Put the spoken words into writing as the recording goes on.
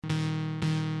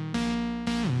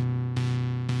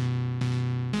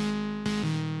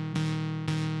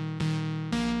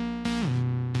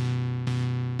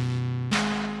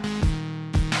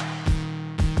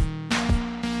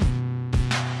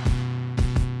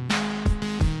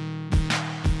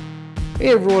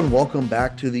Hey everyone, welcome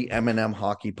back to the M&M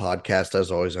Hockey Podcast.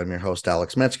 As always, I'm your host,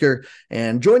 Alex Metzger.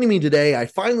 And joining me today, I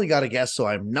finally got a guest, so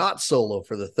I'm not solo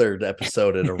for the third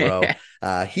episode in a row.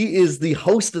 He is the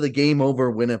host of the Game Over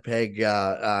Winnipeg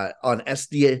on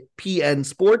SDPN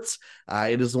Sports.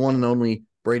 It is the one and only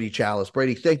Brady Chalus.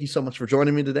 Brady, thank you so much for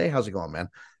joining me today. How's it going, man?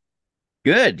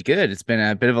 Good, good. It's been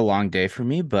a bit of a long day for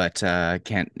me, but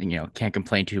can't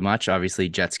complain too much. Obviously,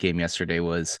 Jets game yesterday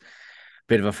was a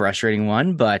bit of a frustrating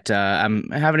one, but I'm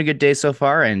having a good day so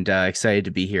far and excited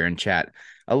to be here and chat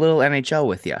a little NHL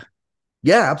with you.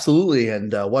 Yeah, absolutely.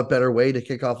 And what better way to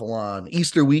kick off on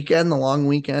Easter weekend, the long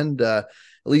weekend, at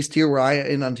least here where I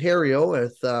in Ontario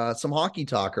with some hockey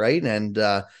talk, right? And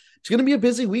it's going to be a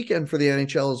busy weekend for the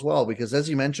NHL as well, because as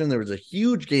you mentioned, there was a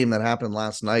huge game that happened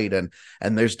last night, and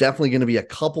there's definitely going to be a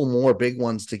couple more big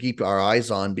ones to keep our eyes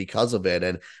on because of it.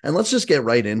 And let's just get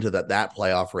right into that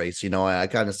playoff race. You know, I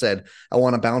kind of said I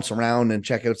want to bounce around and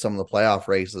check out some of the playoff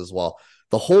races. Well,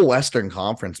 the whole Western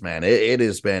Conference, man, it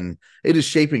is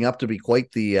shaping up to be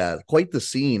quite the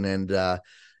scene. And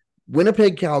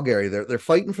Winnipeg, Calgary, they're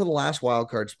fighting for the last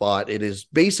wild card spot. It is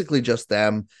basically just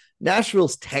them.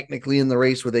 Nashville's technically in the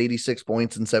race with 86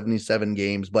 points in 77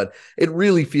 games, but it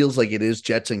really feels like it is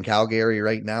Jets and Calgary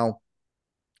right now.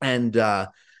 And yeah,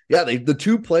 the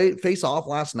two play face off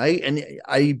last night, and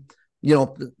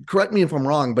correct me if I'm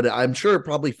wrong, but I'm sure it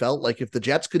probably felt like if the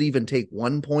Jets could even take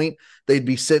 1 point, they'd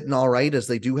be sitting all right, as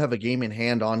they do have a game in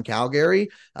hand on Calgary.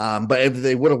 But if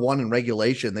they would have won in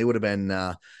regulation, they would have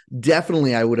been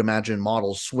definitely, I would imagine,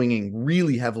 models swinging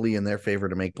really heavily in their favor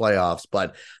to make playoffs.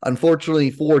 But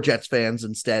unfortunately for Jets fans,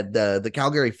 instead, the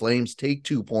Calgary Flames take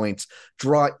 2 points,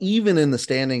 draw even in the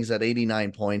standings at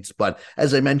 89 points. But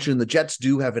as I mentioned, the Jets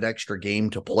do have an extra game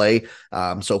to play.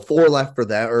 So four left for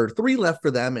them, or three left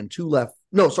for them, and two left.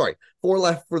 No, sorry, four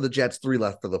left for the Jets, three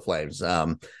left for the Flames.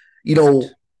 You know,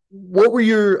 Correct. what were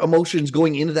your emotions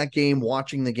going into that game,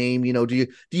 watching the game? You know, do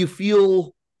you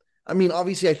feel? I mean,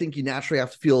 obviously, I think you naturally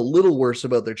have to feel a little worse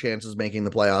about their chances making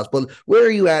the playoffs. But where are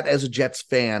you at as a Jets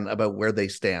fan about where they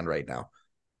stand right now?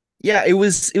 Yeah, it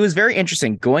was very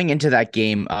interesting going into that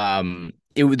game.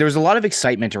 There was a lot of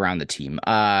excitement around the team.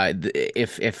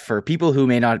 If for people who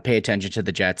may not pay attention to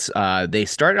the Jets, they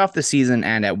started off the season,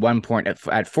 and at one point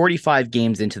at 45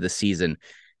 games into the season,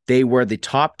 they were the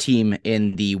top team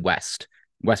in the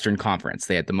Western Conference.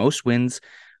 They had the most wins,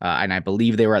 and I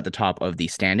believe they were at the top of the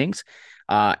standings.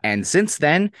 And since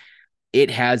then,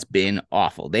 it has been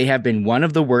awful. They have been one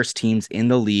of the worst teams in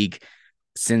the league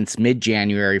since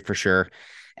mid-January for sure.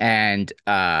 And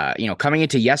coming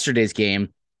into yesterday's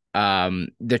game,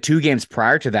 the two games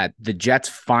prior to that, the Jets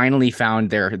finally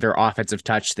found their offensive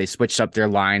touch. They switched up their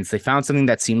lines. They found something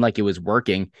that seemed like it was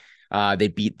working. They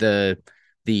beat the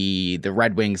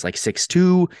Red Wings like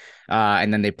 6-2,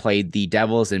 and then they played the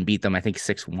Devils and beat them, I think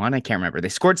 6-1. I can't remember. They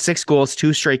scored 6 goals,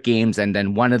 2 straight games, and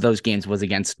then one of those games was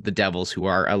against the Devils, who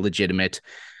are a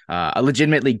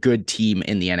legitimately good team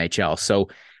in the NHL. So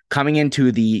coming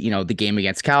into the game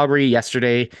against Calgary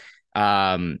yesterday,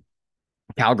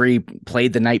 Calgary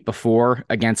played the night before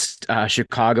against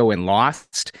Chicago and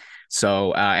lost.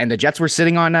 So and the Jets were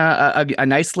sitting on a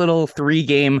nice little 3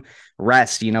 game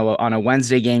rest. You know, on a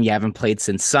Wednesday game you haven't played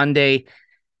since Sunday.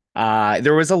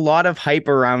 There was a lot of hype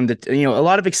around a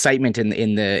lot of excitement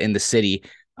in the city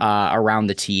around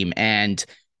the team, and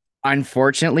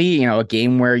unfortunately, a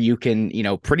game where you can,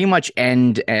 pretty much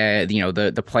end,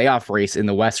 the playoff race in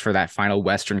the West for that final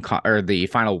or the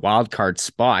final wild card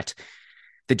spot.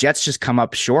 The Jets just come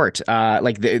up short.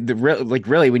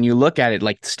 Really, when you look at it,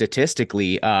 like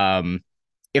statistically,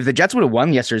 if the Jets would have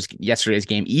won yesterday's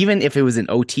game, even if it was an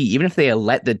OT, even if they had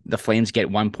let the Flames get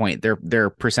 1 point, their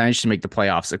percentage to make the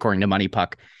playoffs, according to Money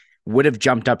Puck, would have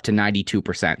jumped up to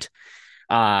 92%.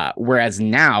 Whereas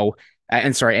now,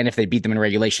 and if they beat them in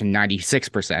regulation,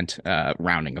 96%,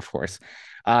 rounding, of course.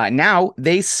 Now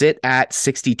they sit at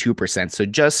 62%. So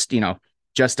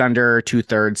just under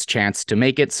 2/3 chance to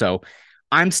make it. So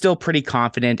I'm still pretty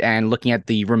confident, and looking at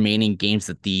the remaining games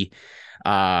that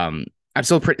I'm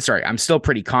still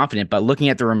pretty confident, but looking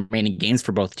at the remaining games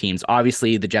for both teams,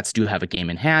 obviously the Jets do have a game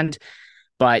in hand,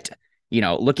 but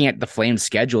looking at the Flames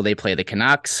schedule, they play the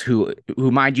Canucks, who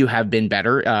mind you have been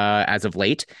better as of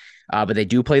late. But they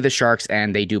do play the Sharks,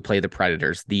 and they do play the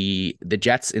Predators. The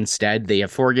Jets instead, they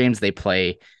have 4 games. They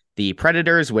play the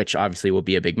Predators, which obviously will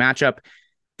be a big matchup.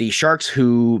 The Sharks,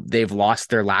 who they've lost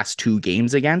their last 2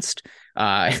 games against,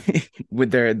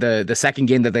 with the second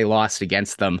game that they lost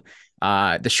against them,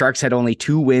 the Sharks had only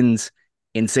 2 wins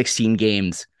in 16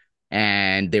 games,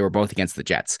 and they were both against the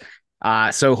Jets.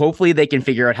 So hopefully they can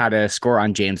figure out how to score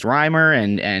on James Reimer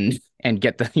and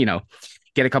get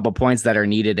get a couple points that are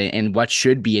needed in what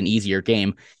should be an easier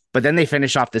game. But then they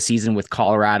finish off the season with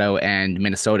Colorado and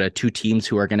Minnesota, two teams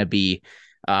who are going to be,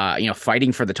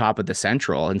 fighting for the top of the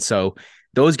Central. And so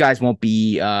those guys won't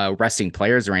be resting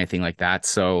players or anything like that.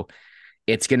 So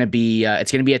it's going to be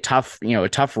a tough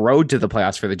road to the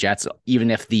playoffs for the Jets,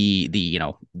 even if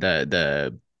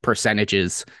the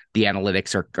percentages, the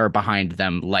analytics are behind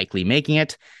them likely making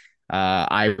it.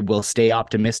 I will stay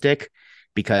optimistic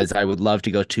because I would love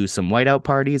to go to some whiteout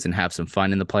parties and have some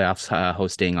fun in the playoffs,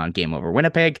 hosting on Game Over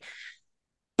Winnipeg.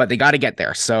 But they got to get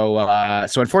there. So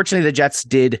unfortunately, the Jets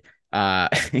did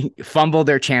fumble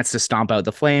their chance to stomp out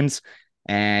the Flames,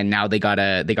 and now they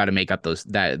gotta make up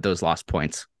those lost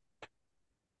points.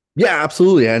 Yeah,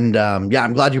 absolutely. And yeah,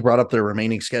 I'm glad you brought up their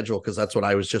remaining schedule because that's what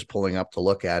I was just pulling up to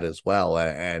look at as well.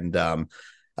 And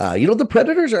the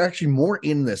Predators are actually more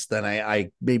in this than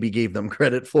I maybe gave them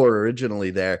credit for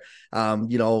originally there.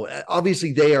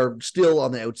 Obviously they are still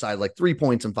on the outside, like 3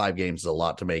 points in 5 games is a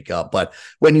lot to make up. But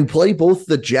when you play both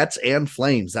the Jets and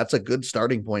Flames, that's a good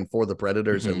starting point for the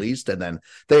Predators at least. And then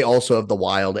they also have the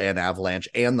Wild and Avalanche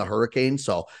and the Hurricanes.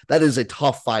 So that is a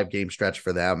tough 5 game stretch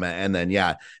for them. And then,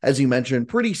 yeah, as you mentioned,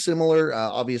 pretty similar.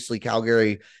 Obviously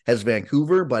Calgary has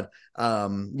Vancouver, but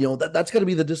that's going to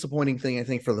be the disappointing thing, I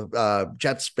think, for the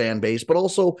Jets fan base. But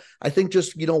also, I think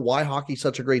just, why hockey's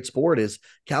such a great sport is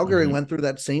Calgary went through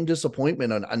that same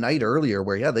disappointment a night earlier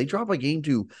where, yeah, they drop a game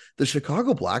to the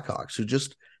Chicago Blackhawks, who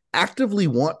just actively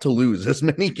want to lose as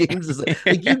many games as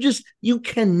like you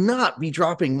cannot be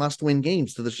dropping must-win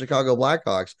games to the Chicago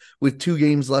Blackhawks with 2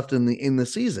 games left in the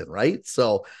season, right?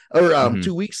 So, or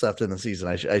 2 weeks left in the season,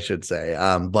 I should say.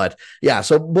 But yeah,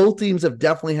 so both teams have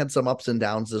definitely had some ups and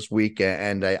downs this week,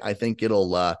 and I think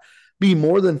it'll be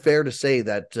more than fair to say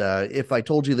that if I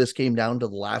told you this came down to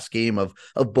the last game of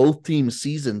both teams'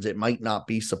 seasons, it might not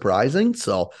be surprising.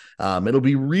 So it'll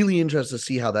be really interesting to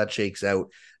see how that shakes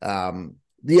out.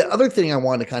 The other thing I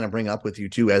wanted to kind of bring up with you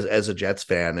too, as a Jets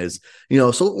fan, is,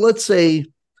 so let's say,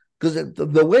 because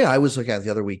the way I was looking at it the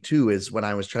other week too is when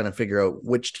I was trying to figure out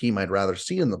which team I'd rather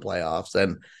see in the playoffs,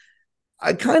 and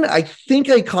I think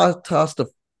I tossed a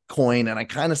coin and I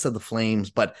kind of said the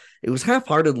Flames, but it was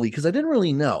half-heartedly because I didn't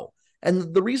really know.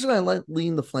 And the reason I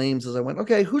lean the Flames is I went,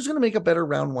 okay, who's going to make a better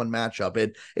round one matchup?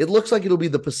 It looks like it'll be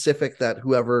the Pacific that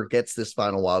whoever gets this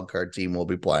final wildcard team will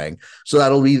be playing. So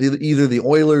that'll be either the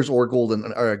Oilers or Golden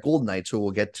Knights, who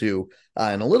we'll get to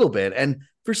in a little bit. And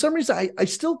for some reason, I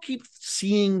still keep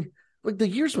seeing, like, the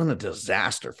year's been a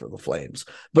disaster for the Flames,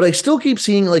 but I still keep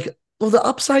seeing, like, well, the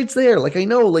upside's there. Like, I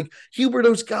know, like,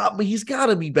 Huberto's he's got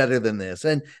to be better than this.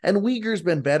 And Uyghur's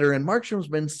been better, and Markstrom's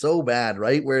been so bad,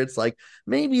 right? Where it's like,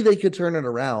 maybe they could turn it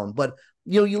around. But,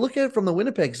 you look at it from the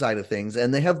Winnipeg side of things,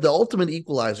 and they have the ultimate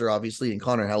equalizer, obviously, in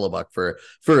Connor Hellebuck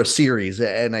for a series.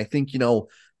 And I think,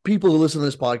 people who listen to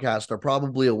this podcast are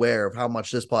probably aware of how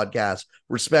much this podcast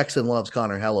respects and loves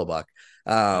Connor Hellebuck.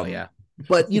 Oh, yeah.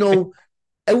 But,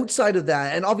 outside of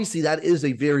that, and obviously that is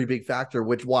a very big factor,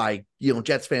 which why,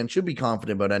 Jets fans should be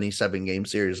confident about any 7-game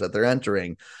series that they're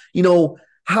entering.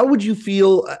 How would you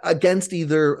feel against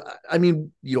either? I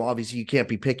mean, obviously you can't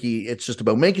be picky. It's just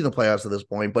about making the playoffs at this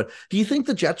point. But do you think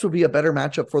the Jets would be a better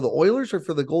matchup for the Oilers or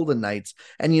for the Golden Knights?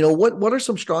 And, what are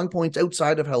some strong points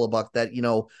outside of Hellebuck that,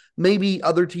 maybe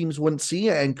other teams wouldn't see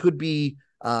and could be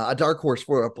a dark horse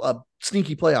for a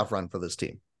sneaky playoff run for this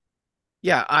team?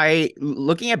 Yeah,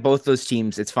 looking at both those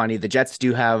teams, it's funny. The Jets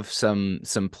do have some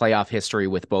playoff history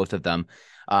with both of them.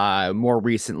 More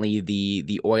recently,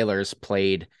 the Oilers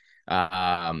played,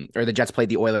 or the Jets played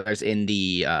the Oilers in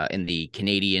the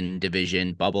Canadian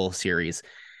Division bubble series,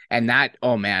 and that,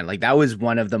 oh man, like, that was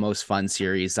one of the most fun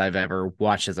series I've ever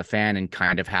watched as a fan, and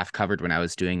kind of half covered when I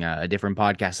was doing a different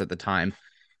podcast at the time.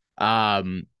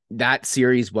 That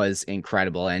series was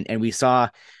incredible, and we saw.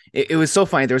 It was so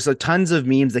funny. There's tons of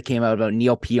memes that came out about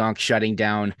Neil Pionk shutting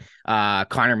down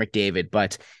Connor McDavid.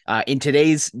 But in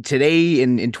today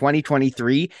in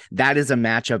 2023, that is a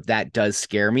matchup that does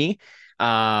scare me.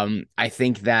 I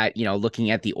think that,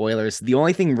 looking at the Oilers, the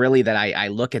only thing really that I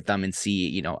look at them and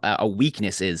see, a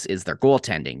weakness is their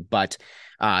goaltending. But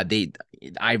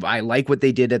I like what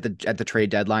they did at the trade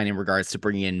deadline in regards to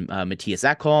bringing in Matthias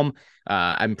Ekholm.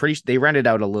 I'm pretty sure they rented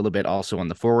out a little bit also on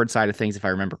the forward side of things, if I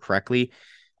remember correctly.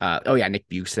 Nick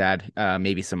Bukestad,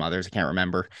 maybe some others, I can't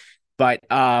remember. But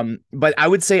I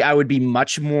would say I would be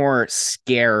much more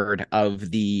scared of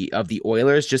the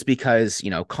Oilers, just because,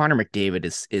 Connor McDavid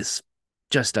is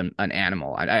just an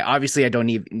animal. I obviously I don't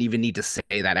even need to say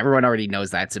that. Everyone already knows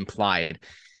that's implied.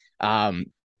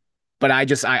 But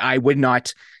I would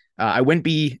not, I wouldn't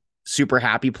be super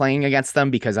happy playing against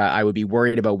them, because I would be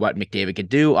worried about what McDavid could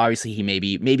do. Obviously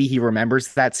maybe he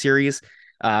remembers that series.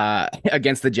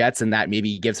 against the Jets, and that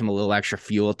maybe gives him a little extra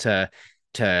fuel to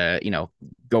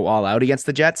go all out against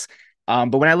the Jets.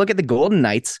 But when I look at the Golden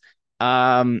Knights,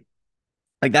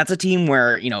 like that's a team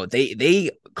where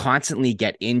they constantly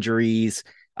get injuries.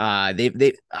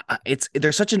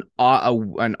 They're such an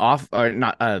off or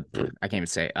not I can't even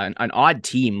say an odd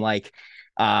team. Like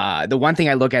the one thing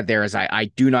I look at there is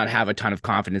I do not have a ton of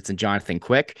confidence in Jonathan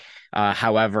Quick.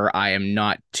 However, I am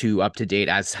not too up to date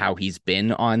as how he's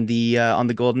been on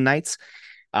the Golden Knights.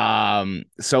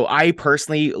 So I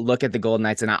personally look at the Golden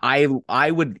Knights, and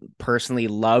I would personally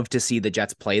love to see the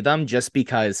Jets play them, just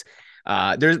because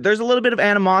there's a little bit of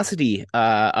animosity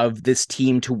of this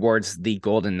team towards the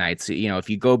Golden Knights. If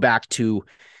you go back to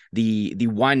the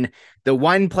one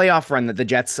playoff run that the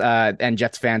Jets and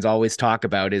Jets fans always talk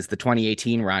about is the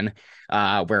 2018 run,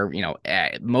 where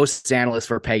most analysts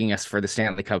were pegging us for the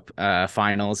Stanley Cup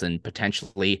finals and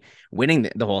potentially winning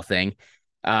the whole thing.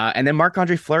 And then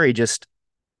Marc-Andre Fleury just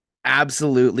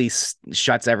absolutely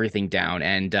shuts everything down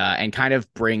and kind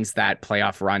of brings that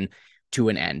playoff run to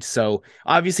an end. So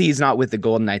obviously he's not with the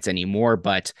Golden Knights anymore,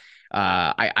 but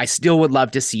I still would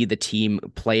love to see the team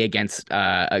play against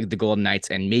the Golden Knights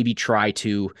and maybe try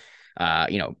to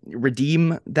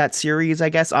redeem that series. I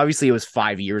guess obviously it was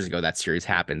 5 years ago that series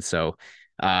happened. So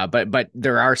but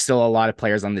there are still a lot of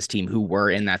players on this team who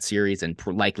were in that series and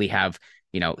likely have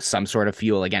some sort of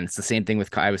fuel. Again, it's the same thing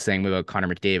with I was saying about Connor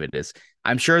McDavid. Is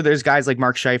I'm sure there's guys like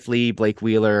Mark Scheifele, Blake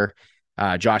Wheeler,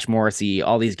 Josh Morrissey,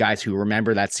 all these guys who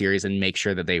remember that series and make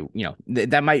sure that they,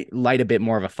 that might light a bit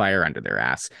more of a fire under their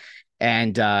ass.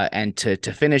 And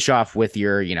to finish off with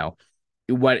your,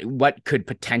 what could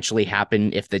potentially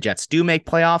happen if the Jets do make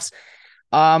playoffs.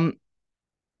 I'm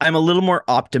a little more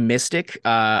optimistic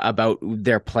about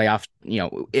their playoff.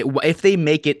 If they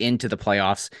make it into the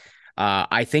playoffs,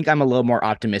 I think I'm a little more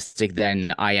optimistic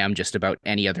than I am just about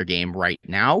any other game right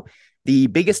now. The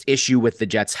biggest issue with the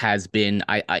Jets has been,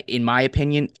 in my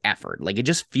opinion, effort. Like it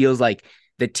just feels like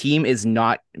the team is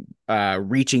not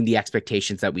reaching the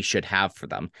expectations that we should have for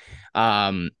them.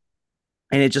 And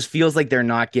it just feels like they're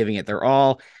not giving it their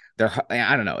all.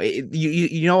 I don't know.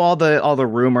 All the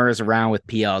rumors around with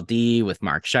PLD, with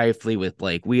Mark Scheifele, with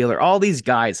Blake Wheeler, all these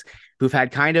guys who've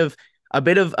had kind of a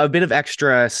bit of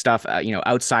extra stuff,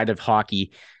 outside of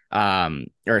hockey,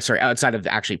 outside of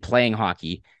actually playing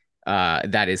hockey,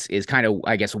 that is kind of,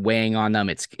 I guess, weighing on them.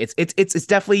 It's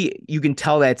definitely, you can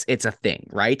tell that it's a thing,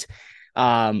 right?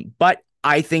 But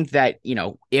I think that,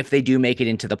 if they do make it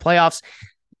into the playoffs,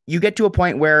 you get to a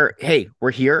point where, hey,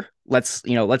 we're here. Let's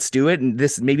do it.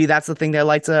 And maybe that's the thing that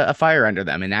lights a fire under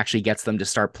them and actually gets them to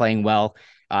start playing well.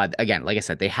 Again, like I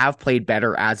said, they have played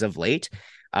better as of late.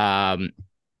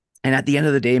 And at the end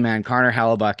of the day, man, Connor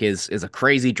Hellebuyck is a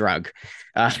crazy drug.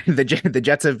 The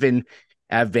Jets have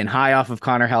been high off of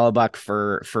Connor Hellebuyck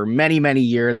for many, many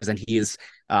years, and he has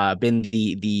been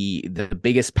the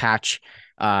biggest patch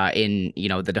in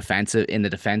the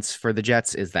defense for the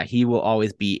Jets, is that he will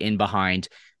always be in behind,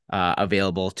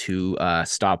 available to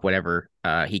stop whatever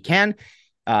he can.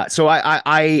 So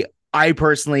I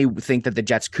personally think that the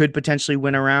Jets could potentially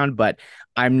win a round, but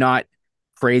I'm not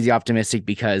crazy optimistic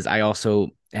because I also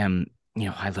am,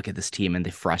 I look at this team and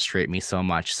they frustrate me so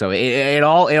much. So it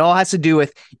all has to do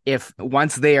with, if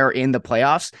once they are in the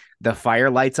playoffs, the fire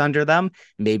lights under them,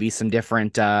 maybe some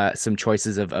different some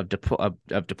choices of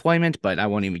deployment, but I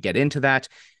won't even get into that.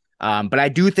 But I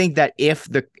do think that if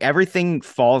everything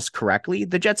falls correctly,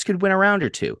 the Jets could win a round or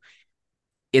two.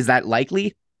 Is that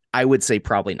likely? I would say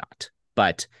probably not,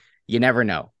 but you never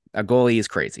know. A goalie is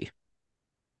crazy.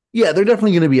 Yeah, they're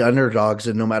definitely going to be underdogs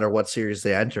in no matter what series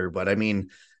they enter. But I mean,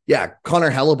 yeah, Connor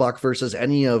Hellebuyck versus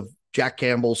any of Jack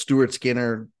Campbell, Stuart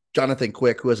Skinner, Jonathan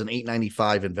Quick, who has an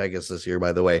 895 in Vegas this year,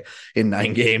 by the way, in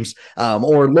 9 games,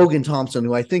 or Logan Thompson,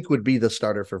 who I think would be the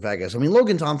starter for Vegas. I mean,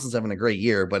 Logan Thompson's having a great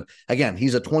year, but again,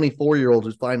 he's a 24-year-old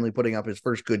who's finally putting up his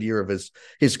first good year of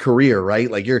his career,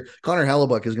 right? Like Connor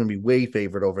Hellebuyck is going to be way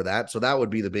favored over that. So that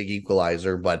would be the big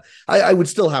equalizer, but I would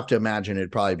still have to imagine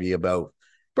it'd probably be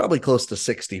probably close to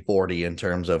 60-40 in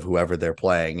terms of whoever they're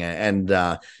playing. And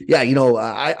I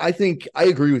think I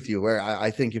agree with you, where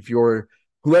I think if you're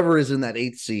whoever is in that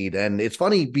 8th seed, and it's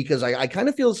funny because I kind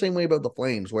of feel the same way about the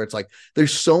Flames, where it's like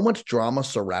there's so much drama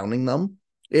surrounding them.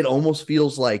 It almost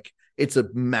feels like it's a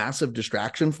massive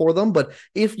distraction for them. But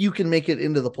if you can make it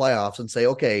into the playoffs and say,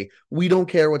 okay, we don't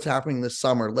care what's happening this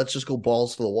summer, let's just go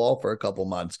balls to the wall for a couple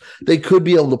months, they could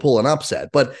be able to pull an upset.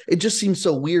 But it just seems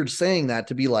so weird saying that,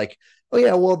 to be like, Oh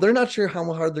yeah, well, they're not sure how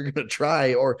hard they're going to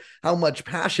try or how much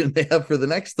passion they have for the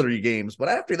next 3 games, but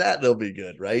after that, they'll be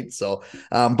good, right? So,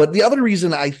 but the other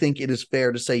reason I think it is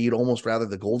fair to say you'd almost rather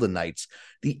the Golden Knights,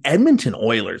 the Edmonton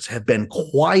Oilers have been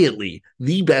quietly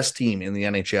the best team in the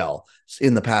NHL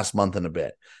in the past month and a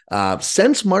bit.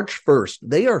 Since March 1st,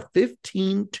 they are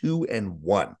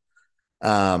 15-2-1.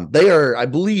 They are, I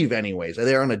believe, anyways,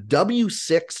 they are on a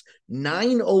W6,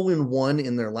 9-0-1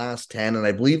 in their last 10, and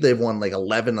I believe they've won like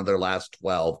 11 of their last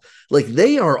 12. Like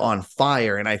they are on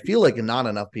fire, and I feel like not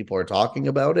enough people are talking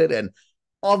about it. And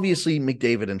obviously,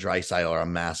 McDavid and Draisaitl are a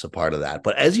massive part of that.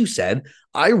 But as you said,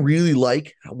 I really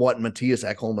like what Matthias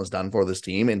Ekholm has done for this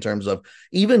team in terms of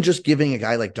even just giving a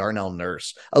guy like Darnell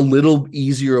Nurse a little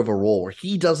easier of a role where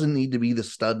he doesn't need to be the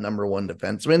stud number one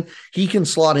defenseman. He can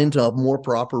slot into a more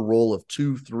proper role of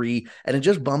 2-3, and it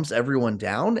just bumps everyone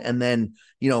down. And then,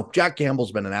 Jack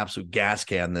Campbell's been an absolute gas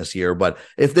can this year, but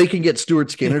if they can get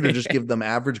Stuart Skinner to just give them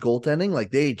average goaltending,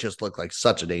 like they just look like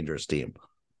such a dangerous team.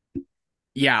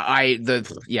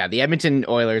 The Edmonton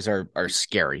Oilers are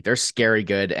scary. They're scary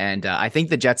good, and I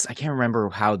think the Jets. I can't remember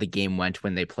how the game went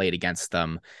when they played against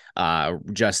them,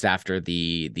 just after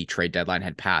the trade deadline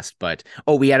had passed. But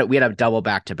we had a double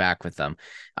back to back with them.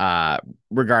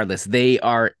 Regardless, they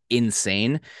are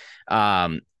insane.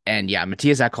 And yeah,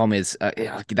 Matthias Ekholm is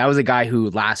that was a guy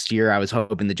who last year I was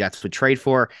hoping the Jets would trade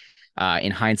for.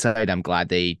 In hindsight, I'm glad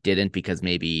they didn't because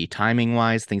maybe timing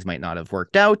wise things might not have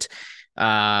worked out.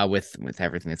 With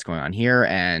everything that's going on here.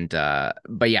 And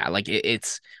but yeah, like it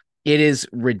is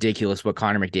ridiculous what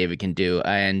Connor McDavid can do,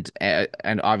 and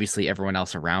obviously everyone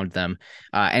else around them.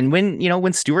 And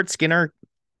when Stuart Skinner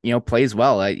plays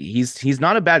well, he's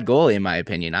not a bad goalie in my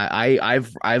opinion.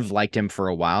 I've liked him for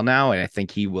a while now, and I think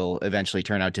he will eventually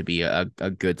turn out to be a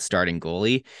good starting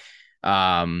goalie.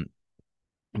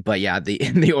 But yeah,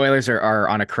 the Oilers are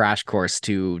on a crash course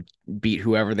to beat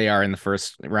whoever they are in the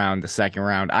first round, the second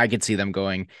round. I could see them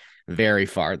going very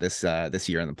far this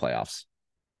year in the playoffs.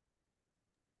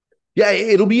 Yeah,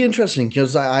 it'll be interesting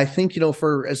because I think,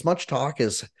 for as much talk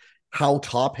as how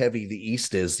top heavy the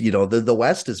East is, the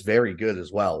West is very good as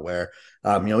well, where,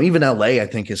 even LA, I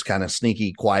think, is kind of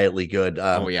sneaky, quietly good.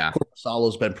 Oh yeah.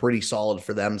 Korpisalo's been pretty solid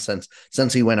for them since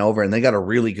he went over, and they got a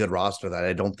really good roster that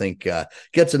I don't think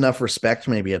gets enough respect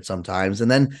maybe at some times. And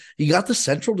then you got the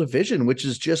Central Division, which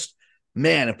is just,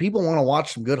 man, if people want to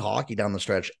watch some good hockey down the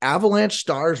stretch, Avalanche,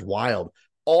 Stars, Wild,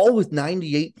 all with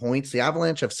 98 points. The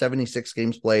Avalanche have 76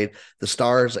 games played. The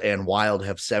Stars and Wild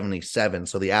have 77.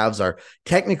 So the Avs are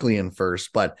technically in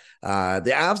first, but the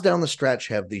Avs down the stretch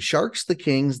have the Sharks, the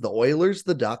Kings, the Oilers,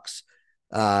 the Ducks,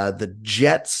 the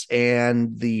Jets,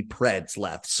 and the Preds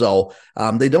left. So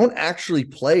they don't actually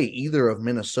play either of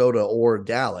Minnesota or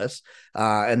Dallas.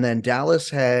 And then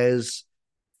Dallas has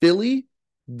Philly,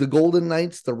 the Golden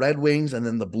Knights, the Red Wings, and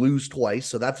then the Blues twice.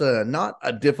 So that's not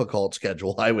a difficult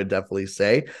schedule, I would definitely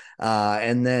say.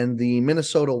 And then the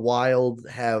Minnesota Wild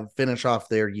have finished off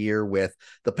their year with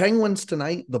the Penguins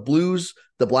tonight, the Blues,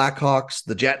 the Blackhawks,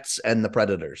 the Jets, and the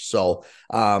Predators. So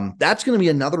that's going to be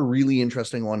another really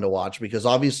interesting one to watch because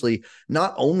obviously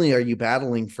not only are you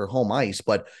battling for home ice,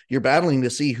 but you're battling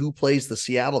to see who plays the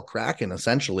Seattle Kraken,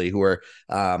 essentially, who are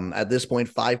at this point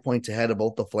 5 points ahead of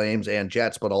both the Flames and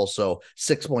Jets, but also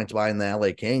 6 points behind the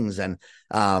LA Kings. And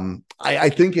I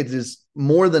think it is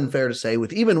more than fair to say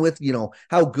with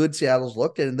how good Seattle's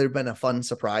looked, and they've been a fun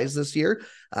surprise this year.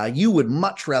 You would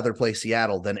much rather play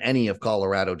Seattle than any of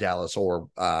Colorado, Dallas, or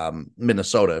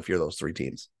Minnesota if you're those three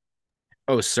teams.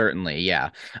 Oh, certainly. Yeah.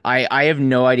 I have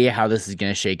no idea how this is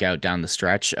going to shake out down the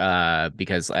stretch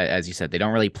because as you said, they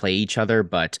don't really play each other,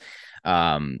 but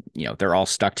they're all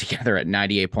stuck together at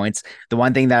 98 points. The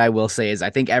one thing that I will say is I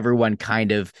think everyone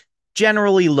kind of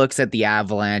generally looks at the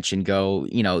Avalanche and go,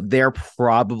 they're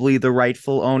probably the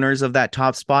rightful owners of that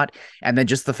top spot. And then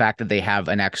just the fact that they have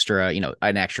an extra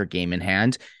game in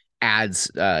hand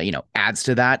adds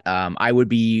to that. I would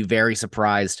be very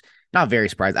surprised, not very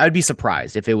surprised. I would be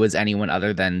surprised if it was anyone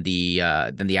other than the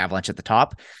Avalanche at the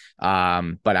top.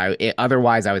 But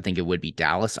otherwise I would think it would be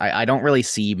Dallas. I don't really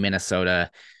see Minnesota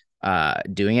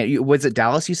doing it. Was it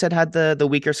Dallas you said had the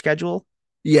weaker schedule?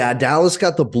 Yeah, Dallas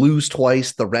got the Blues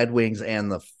twice, the Red Wings,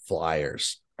 and the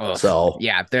Flyers. Ugh. So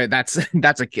yeah, that's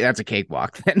a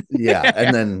cakewalk then. Yeah,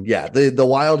 and then the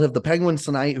Wild have the Penguins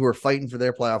tonight, who are fighting for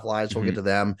their playoff lives. We'll get to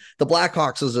them. The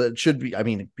Blackhawks should be. I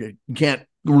mean, you can't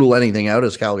rule anything out,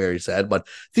 as Calgary said, but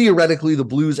theoretically, the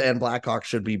Blues and Blackhawks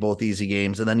should be both easy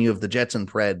games. And then you have the Jets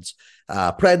and Preds.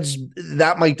 Preds,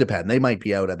 that might depend. They might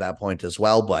be out at that point as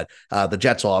well, but the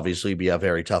Jets will obviously be a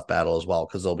very tough battle as well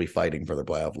because they'll be fighting for their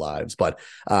playoff lives. But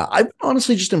I'm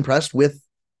honestly just impressed with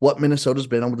what Minnesota's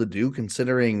been able to do,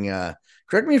 considering,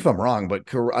 correct me if I'm wrong,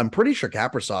 but I'm pretty sure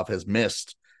Kaprizov has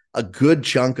missed a good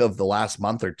chunk of the last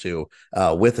month or two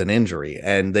with an injury.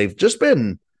 And they've just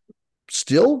been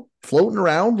still floating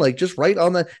around, like just right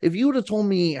on the. If you would have told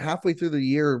me halfway through the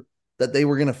year that they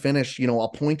were going to finish, a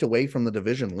point away from the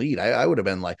division lead, I would have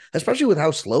been like, especially with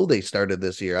how slow they started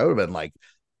this year, I would have been like,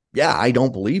 yeah, I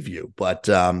don't believe you. But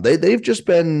they've just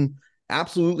been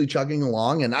absolutely chugging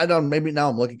along. And I don't, maybe now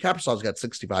I'm looking, Kaprizov's got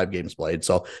 65 games played,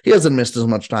 so he hasn't missed as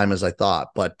much time as I thought.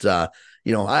 But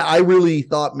I really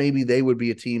thought maybe they would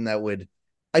be a team that would,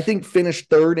 I think, finish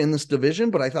third in this division,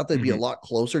 but I thought they'd be a lot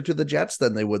closer to the Jets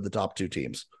than they would the top two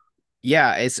teams.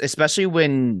 Yeah, it's especially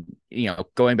when,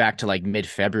 going back to like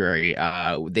mid-February,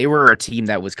 they were a team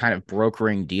that was kind of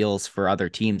brokering deals for other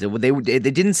teams. They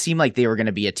didn't seem like they were going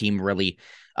to be a team really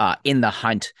in the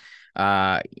hunt.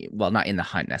 Well, not in the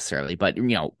hunt necessarily, but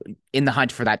in the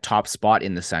hunt for that top spot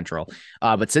in the Central.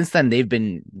 But since then they've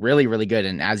been really, really good.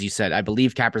 And as you said, I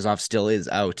believe Kaprizov still is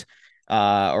out,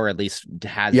 or at least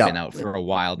has been out for a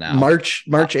while now. March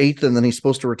 8th, and then he's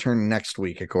supposed to return next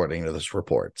week, according to this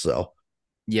report. So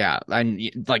yeah, and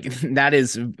like that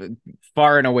is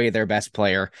far and away their best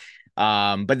player.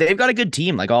 But they've got a good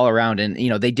team like all around, and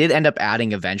they did end up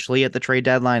adding eventually at the trade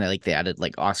deadline. I think they added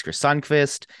like Oscar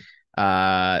Sundqvist.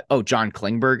 John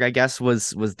Klingberg, I guess,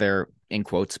 was their in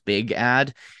quotes big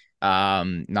ad.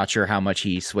 Not sure how much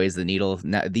he sways the needle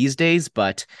these days,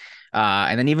 but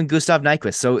and then even Gustav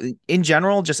Nyquist. So in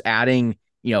general, just adding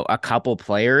a couple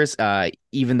players,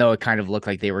 even though it kind of looked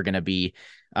like they were going to be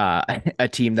a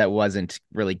team that wasn't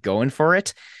really going for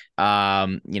it.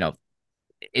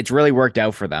 It's really worked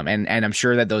out for them, and I'm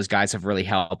sure that those guys have really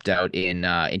helped out in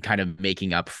kind of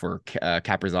making up for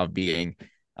Kaprizov being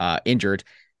injured.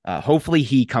 Hopefully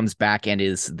he comes back and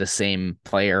is the same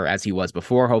player as he was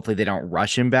before. Hopefully they don't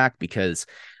rush him back, because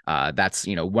that's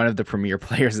one of the premier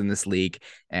players in this league,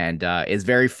 and is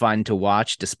very fun to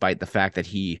watch, despite the fact that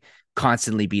he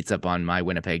constantly beats up on my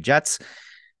Winnipeg Jets.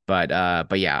 But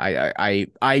yeah,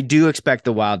 I do expect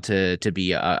the Wild to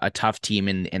be a tough team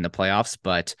in the playoffs.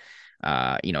 But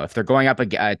if they're going up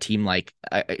a team like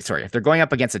if they're going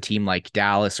up against a team like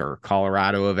Dallas or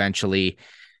Colorado eventually,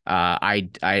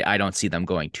 I don't see them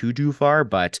going too far.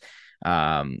 But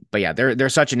yeah, they're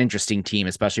such an interesting team,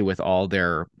 especially with all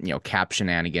their cap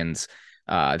shenanigans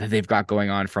that they've got going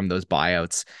on from those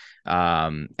buyouts.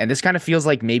 And this kind of feels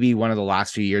like maybe one of the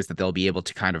last few years that they'll be able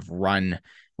to kind of run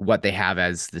what they have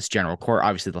as this general core.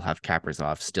 Obviously they'll have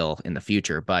Kaprizov still in the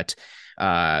future, but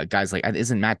guys like,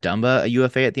 isn't Matt Dumba a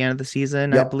UFA at the end of the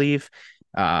season? Yep. I believe.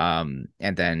 And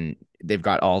then they've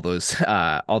got all those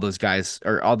guys,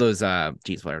 or all those what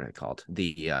are they called?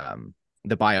 The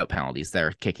buyout penalties.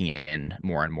 They're kicking in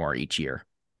more and more each year.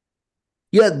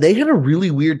 Yeah, they had a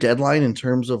really weird deadline in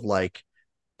terms of like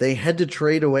they had to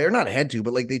trade away, or not had to,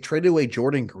 but like they traded away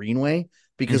Jordan Greenway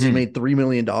because he made $3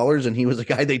 million, and he was a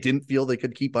guy they didn't feel they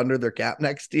could keep under their cap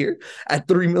next year at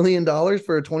 $3 million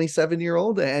for a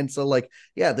 27-year-old. And so like,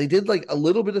 yeah, they did like a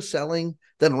little bit of selling,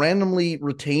 then randomly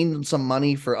retained some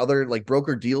money for other, like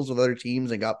broker deals with other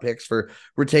teams and got picks for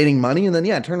retaining money. And then,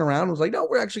 yeah, turn around and was like, no,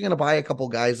 we're actually going to buy a couple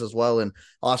guys as well. And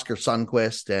Oscar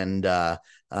Sundqvist and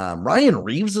Ryan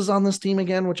Reeves is on this team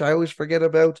again, which I always forget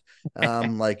about.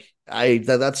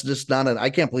 That's just not I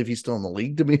can't believe he's still in the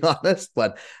league, to be honest,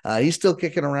 but he's still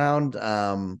kicking around.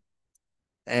 As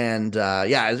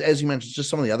you mentioned, just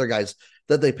some of the other guys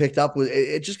that they picked up,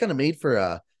 it just kind of made for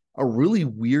a really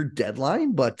weird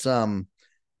deadline. But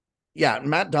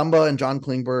Matt Dumba and John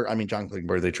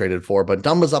Klingberg they traded for, but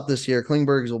Dumba's up this year.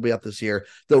 Klingberg's will be up this year.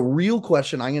 The real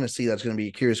question I'm going to see that's going to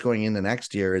be curious going into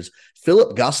next year is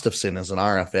Philip Gustafsson as an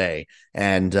RFA.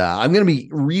 And I'm going to be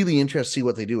really interested to see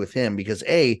what they do with him, because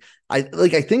I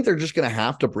think they're just going to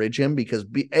have to bridge him, because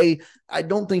I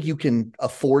don't think you can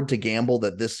afford to gamble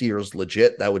that this year is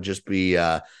legit. That would just be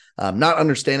not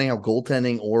understanding how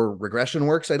goaltending or regression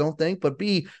works, I don't think. But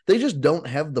B, they just don't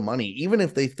have the money. Even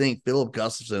if they think Philip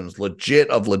Gustafsson is legit,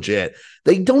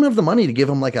 they don't have the money to give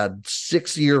him like a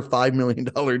 6-year, $5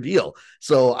 million deal.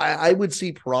 So I would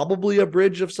see probably a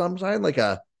bridge of some kind, like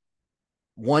a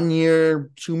 1 year,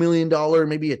 $2 million,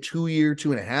 maybe a 2 year,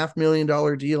 $2.5 million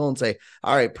deal, and say,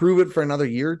 all right, prove it for another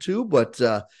year or two. But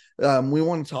we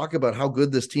want to talk about how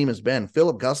good this team has been.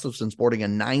 Philip Gustafsson sporting a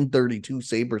 .932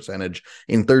 save percentage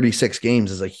in 36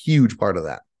 games is a huge part of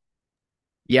that.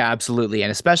 Yeah, absolutely.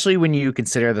 And especially when you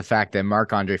consider the fact that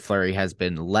Marc-Andre Fleury has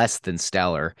been less than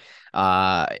stellar.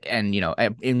 And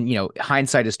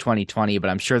hindsight is 2020, but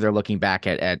I'm sure they're looking back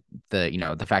at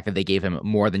the fact that they gave him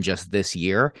more than just this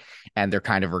year, and they're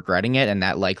kind of regretting it. And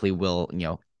that likely will,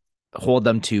 hold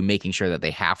them to making sure that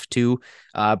they have to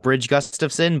bridge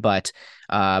Gustafson, but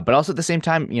also at the same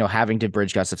time, having to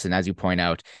bridge Gustafson, as you point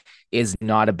out, is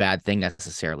not a bad thing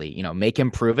necessarily. Make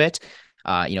him prove it.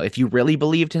 If you really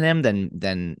believed in him,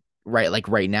 then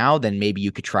right now, then maybe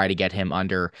you could try to get him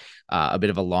under a bit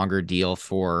of a longer deal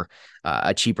for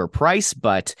a cheaper price.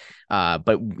 But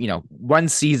one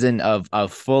season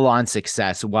of full on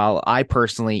success. While I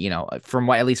personally,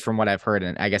 at least from what I've heard,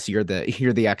 and I guess you're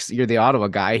the Ottawa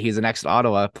guy. He's an ex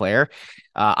Ottawa player.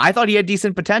 I thought he had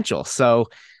decent potential. So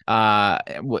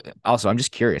also, I'm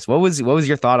just curious, what was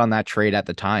your thought on that trade at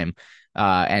the time?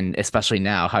 And especially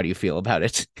now, how do you feel about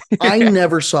it? I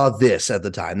never saw this at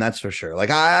the time, that's for sure. Like,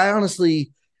 I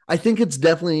honestly, I think it's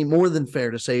definitely more than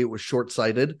fair to say it was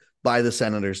short-sighted by the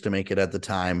Senators to make it at the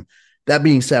time. That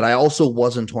being said, I also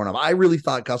wasn't torn up. I really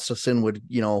thought Gustafson would,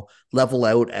 level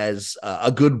out as a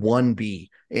good 1B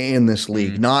in this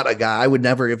league. Mm. Not a guy I would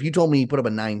never, if you told me he put up a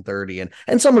 930,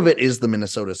 and some of it is the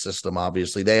Minnesota system,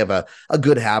 obviously. They have a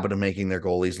good habit of making their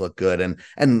goalies look good.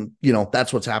 And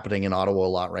that's what's happening in Ottawa a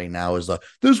lot right now is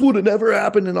this would have never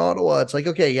happened in Ottawa. It's like,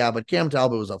 okay, yeah, but Cam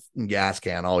Talbot was a gas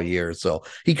can all year, so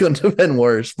he couldn't have been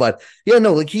worse. But yeah,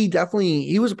 no, like he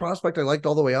was a prospect I liked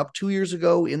all the way up 2 years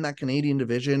ago in that Canadian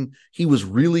division. He was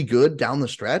really good down the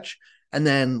stretch. And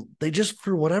then they just,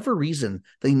 for whatever reason,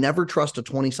 they never trust a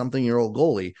 20-something-year-old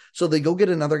goalie. So they go get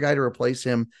another guy to replace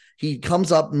him. He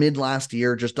comes up mid last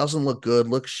year, just doesn't look good,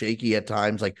 looks shaky at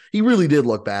times. Like, he really did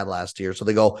look bad last year. So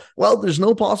they go, well, there's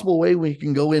no possible way we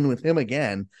can go in with him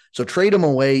again. So trade him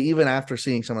away, even after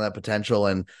seeing some of that potential.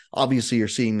 And obviously you're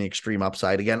seeing the extreme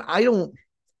upside again. I'm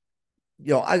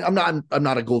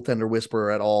not a goaltender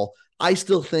whisperer at all. I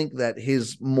still think that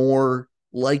his more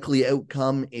likely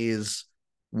outcome is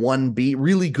 1B,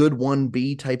 really good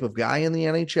 1B type of guy in the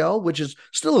NHL, which is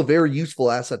still a very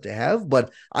useful asset to have. But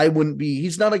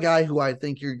he's not a guy who I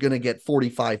think you're going to get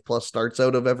 45 plus starts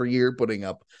out of every year, putting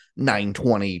up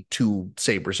 922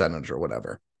 save percentage or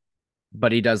whatever.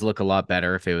 But he does look a lot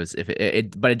better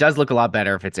but it does look a lot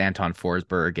better if it's Anton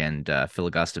Forsberg and Phil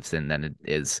Gustafson than it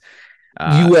is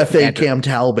UFA Cam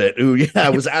Talbot, who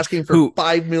was asking for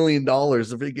 $5 million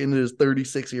in his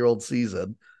 36-year-old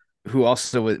season. Who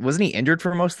also wasn't he injured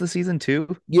for most of the season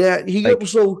too? Yeah, he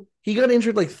got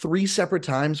injured like 3 separate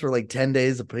times for like 10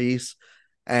 days apiece,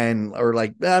 or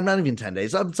like not even 10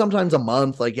 days, sometimes a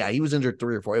month. Like, yeah, he was injured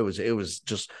 3 or 4. It was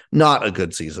just not a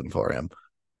good season for him.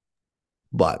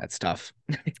 But that's tough.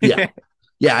 Yeah.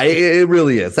 Yeah, it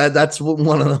really is. That's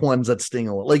one of the ones that sting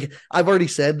a little. Like I've already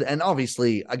said, and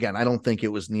obviously, again, I don't think it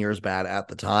was near as bad at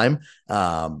the time.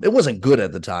 It wasn't good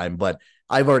at the time, but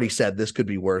I've already said this could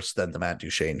be worse than the Matt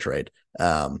Duchene trade.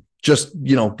 Just,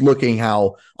 looking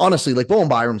how, honestly, like Bowen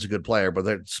Byram's a good player,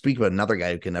 but speak about another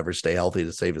guy who can never stay healthy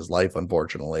to save his life,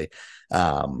 unfortunately.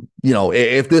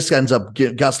 If this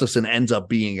Gustafson ends up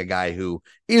being a guy who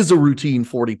is a routine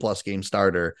 40 plus game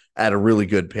starter at a really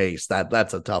good pace,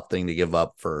 that's a tough thing to give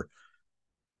up for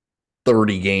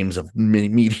 30 games of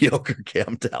mediocre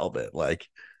Cam Talbot. Like,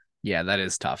 yeah, that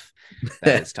is tough.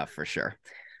 That is tough for sure.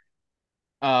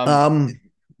 Do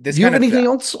you have anything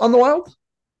else on the Wild?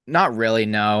 Not really,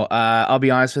 no. I'll be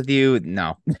honest with you,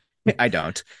 no. I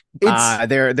don't.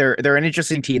 They're an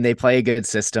interesting team. They play a good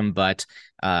system, but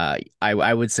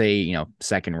I would say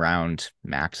second round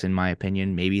max in my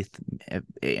opinion. Maybe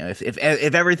if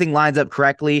everything lines up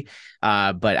correctly,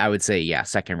 but I would say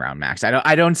second round max.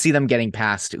 I don't see them getting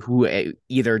past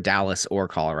either Dallas or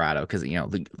Colorado because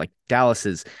like Dallas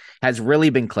has really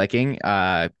been clicking.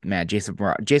 Man, Jason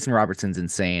Robertson's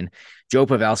insane. Joe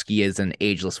Pavelski is an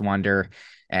ageless wonder.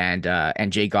 And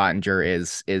Jay Gottinger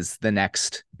is the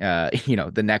next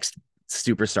the next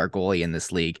superstar goalie in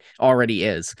this league, already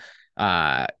is.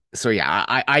 So yeah,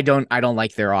 I don't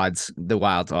like their odds, the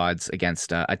Wild's odds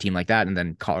against a team like that. And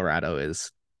then Colorado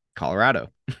is Colorado.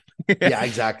 Yeah,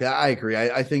 exactly. I agree.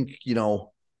 I think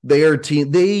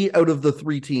they out of the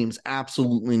 3 teams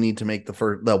absolutely need to make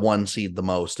the 1 seed the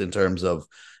most in terms of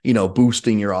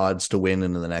boosting your odds to win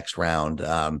into the next round.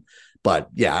 But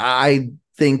yeah, I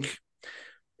think.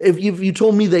 If you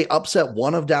told me they upset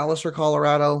one of Dallas or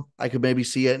Colorado, I could maybe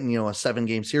see it in, a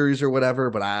 7-game series or whatever,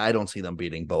 but I don't see them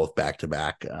beating both back to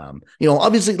back.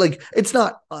 Obviously, like, it's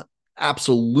not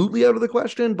absolutely out of the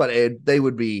question, but they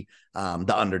would be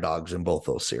the underdogs in both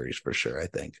those series for sure, I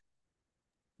think.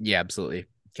 Yeah, absolutely.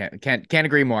 Can't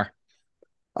agree more.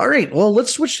 All right, well,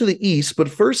 let's switch to the East, but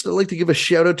first, I'd like to give a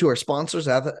shout out to our sponsors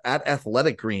at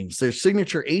Athletic Greens. Their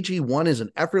signature AG1 is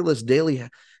an effortless daily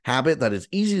habit that is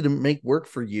easy to make work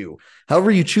for you.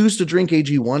 However, you choose to drink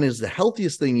AG1 is the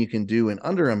healthiest thing you can do in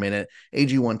under a minute.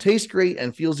 AG1 tastes great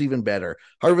and feels even better.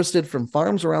 Harvested from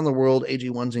farms around the world,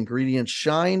 AG1's ingredients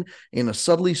shine in a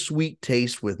subtly sweet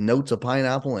taste with notes of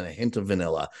pineapple and a hint of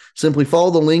vanilla. Simply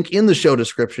follow the link in the show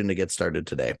description to get started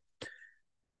today.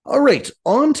 All right,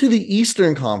 on to the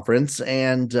Eastern Conference,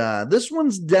 and this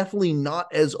one's definitely not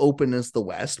as open as the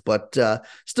West, but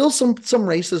still some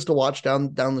races to watch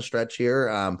down the stretch here.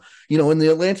 In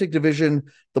the Atlantic Division,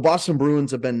 the Boston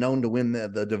Bruins have been known to win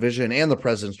the division and the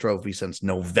President's Trophy since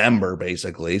November,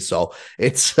 basically. So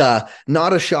it's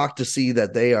not a shock to see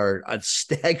that they are a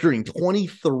staggering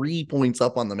 23 points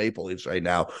up on the Maple Leafs right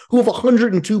now, who have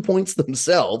 102 points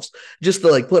themselves. Just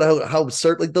to put out how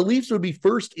certain the Leafs would be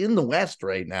first in the West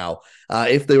right now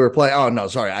if they were playing. Oh no,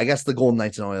 sorry. I guess the Golden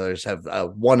Knights and Oilers have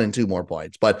 1 and 2 more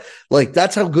points, but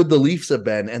that's how good the Leafs have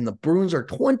been, and the Bruins are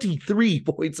 23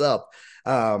 points up.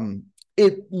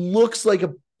 It looks like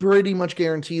a pretty much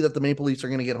guarantee that the Maple Leafs are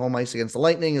going to get home ice against the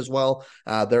Lightning as well.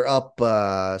 They're up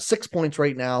 6 points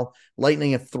right now.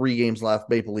 Lightning have 3 games left.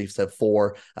 Maple Leafs have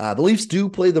 4. The Leafs do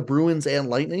play the Bruins and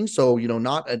Lightning, so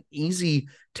not an easy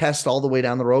test all the way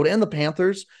down the road, and the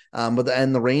Panthers, and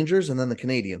the Rangers, and then the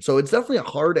Canadiens. So it's definitely a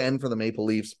hard end for the Maple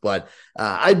Leafs, but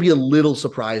I'd be a little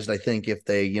surprised, I think, if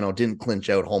they, didn't clinch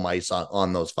out home ice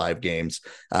on those 5 games.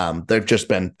 They've just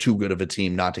been too good of a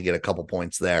team not to get a couple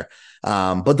points there.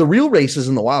 But the real race is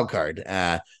in the wild card.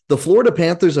 The Florida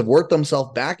Panthers have worked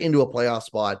themselves back into a playoff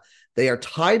spot. They are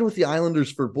tied with the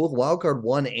Islanders for both wildcard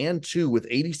 1 and 2 with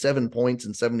 87 points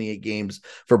in 78 games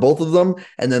for both of them.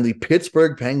 And then the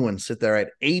Pittsburgh Penguins sit there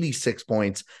at 86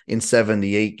 points in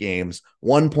 78 games,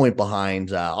 1 point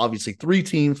behind. Obviously, 3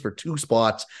 teams for 2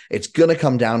 spots. It's going to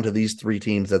come down to these 3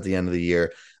 teams at the end of the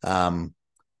year.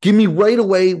 Give me right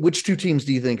away, which 2 teams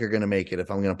do you think are going to make it if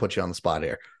I'm going to put you on the spot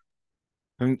here?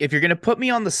 If you're going to put me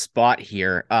on the spot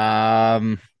here,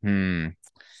 I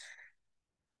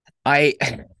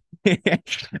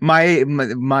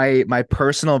my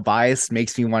personal bias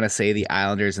makes me want to say the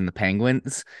Islanders and the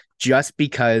Penguins just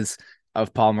because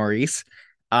of Paul Maurice.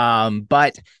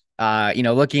 But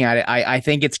looking at it, I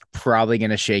think it's probably going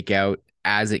to shake out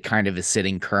as it kind of is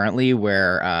sitting currently,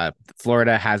 where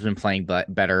Florida has been playing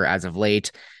better as of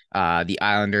late. The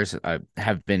Islanders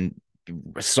have been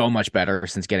so much better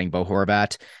since getting Bo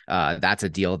Horvat. That's a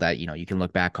deal that you can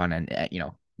look back on, and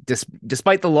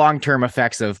despite the long-term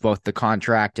effects of both the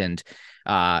contract and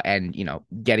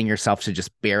getting yourself to just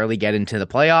barely get into the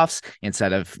playoffs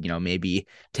instead of maybe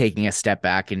taking a step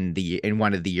back in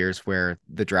one of the years where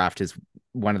the draft is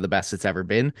one of the best it's ever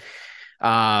been.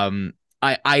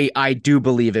 I do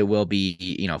believe it will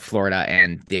be Florida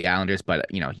and the Islanders, but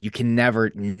you can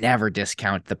never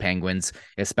discount the Penguins,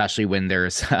 especially when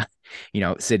there's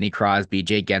Sidney Crosby,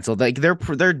 Jake Gensel.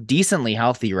 They're decently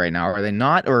healthy right now, are they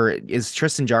not? Or is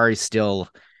Tristan Jarry still?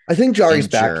 I think Jarry's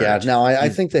injured? back. Yeah, now I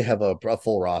think they have a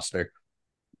full roster.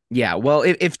 Yeah, well,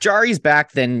 if Jarry's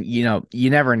back, then you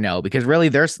never know, because really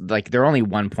they're only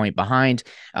 1 point behind,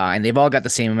 and they've all got the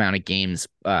same amount of games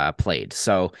played.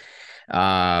 So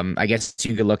I guess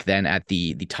you could look then at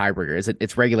the tiebreaker.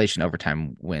 It's regulation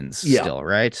overtime wins still,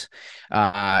 right?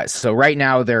 So right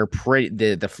now they're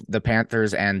the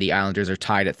Panthers and the Islanders are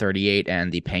tied at 38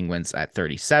 and the Penguins at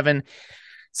 37.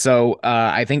 So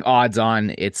I think odds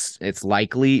on it's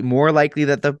more likely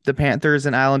that the Panthers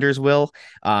and Islanders will.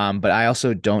 But I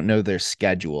also don't know their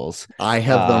schedules. I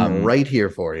have them right here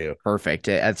for you. Perfect.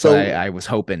 That's what I was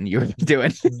hoping you were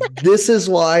doing. This is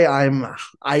why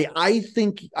I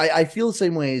think I feel the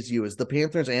same way as you, as the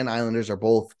Panthers and Islanders are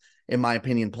both, in my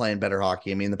opinion, playing better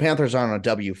hockey. I mean, the Panthers are on a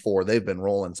W4. They've been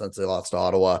rolling since they lost to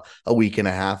Ottawa a week and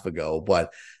a half ago.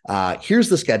 But here's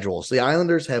the schedules. The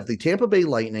Islanders have the Tampa Bay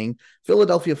Lightning,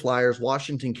 Philadelphia Flyers,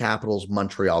 Washington Capitals,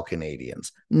 Montreal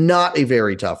Canadiens. Not a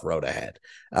very tough road ahead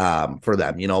for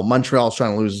them. Montreal's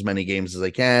trying to lose as many games as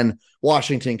they can.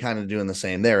 Washington kind of doing the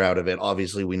same. They're out of it.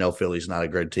 Obviously, we know Philly's not a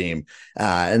good team.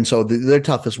 And so their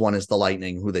toughest one is the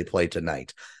Lightning, who they play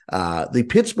tonight. The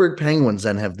Pittsburgh Penguins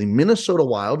then have the Minnesota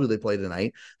Wild, who they play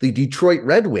tonight, the Detroit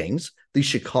Red Wings, the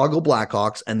Chicago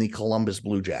Blackhawks, and the Columbus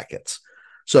Blue Jackets.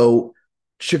 So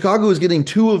Chicago is getting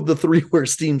 2 of the 3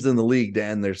 worst teams in the league to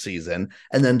end their season.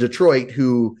 And then Detroit,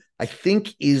 who I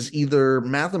think is either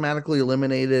mathematically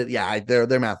eliminated. Yeah,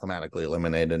 they're mathematically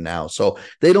eliminated now. So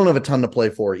they don't have a ton to play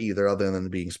for either, other than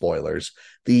being spoilers.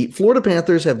 The Florida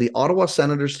Panthers have the Ottawa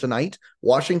Senators tonight,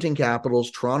 Washington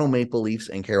Capitals, Toronto Maple Leafs,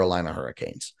 and Carolina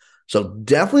Hurricanes. So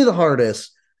definitely the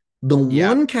hardest. The Yeah.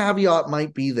 one caveat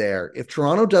might be there. If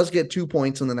Toronto does get 2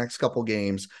 points in the next couple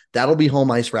games, that'll be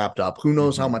home ice wrapped up. Who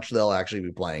knows how Mm-hmm. much they'll actually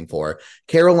be playing for?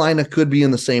 Carolina could be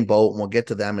in the same boat, and we'll get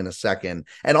to them in a second.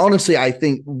 And honestly, I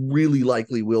think really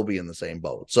likely will be in the same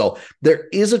boat. So there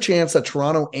is a chance that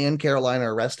Toronto and Carolina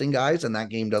are resting guys, and that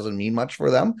game doesn't mean much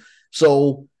for them.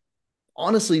 So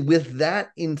honestly, with that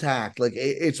intact, like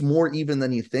it's more even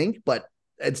than you think, but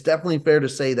it's definitely fair to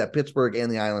say that Pittsburgh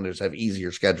and the Islanders have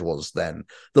easier schedules than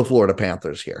the Florida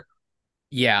Panthers here.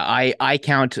 Yeah, I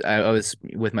count. I was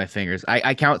with my fingers.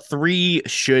 I count three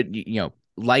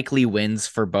likely wins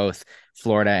for both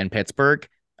Florida and Pittsburgh.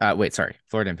 Wait, sorry,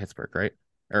 Florida and Pittsburgh, right?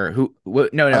 Or who?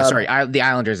 No, sorry, the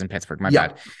Islanders and Pittsburgh. My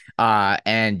Yeah, bad.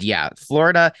 And yeah,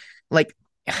 Florida. Like,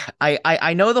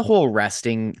 I know the whole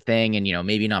resting thing, and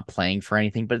maybe not playing for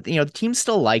anything, but the teams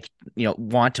still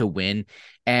want to win,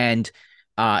 and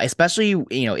especially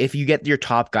if you get your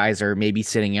top guys or maybe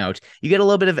sitting out, you get a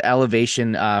little bit of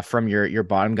elevation from your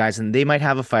bottom guys, and they might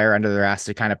have a fire under their ass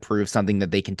to kind of prove something that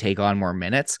they can take on more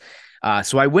minutes.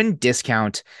 So I wouldn't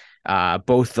discount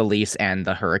both the Leafs and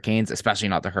the Hurricanes, especially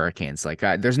not the Hurricanes. Like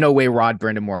there's no way Rod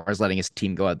Brind'Amour is letting his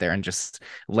team go out there and just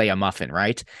lay a muffin,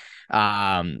 right?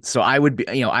 So I would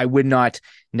be, I would not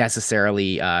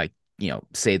necessarily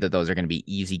say that those are going to be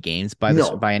easy games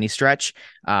no, by any stretch.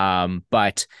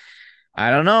 But I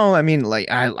don't know. I mean,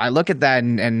 like I look at that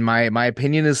and my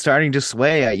opinion is starting to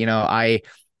sway.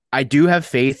 I do have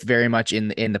faith very much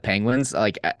in the Penguins.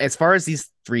 Like as far as these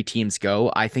three teams go,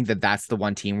 I think that that's the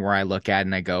one team where I look at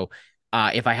and I go,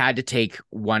 if I had to take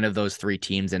one of those three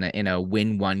teams in a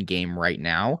win one game right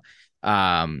now,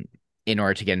 in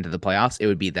order to get into the playoffs, it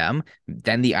would be them.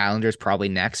 Then the Islanders probably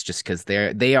next, just because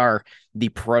they are the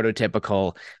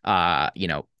prototypical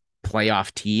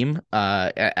playoff team,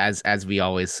 as we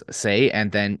always say.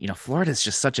 And then Florida is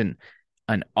just such an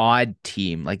odd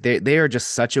team. Like they are just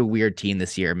such a weird team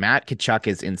this year. Matt Tkachuk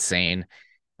is insane.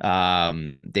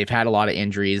 They've had a lot of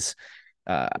injuries.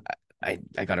 I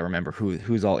got to remember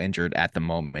who's all injured at the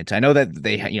moment. I know that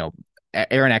they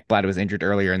Aaron Ekblad was injured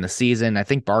earlier in the season. I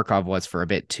think Barkov was for a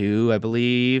bit too, I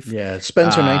believe. yeah,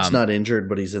 Spencer Knight's not injured,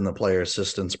 but he's in the player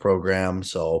assistance program,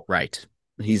 so Right.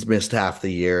 he's missed half the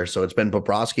year. So it's been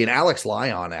Bobrovsky and Alex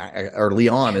Lyon, or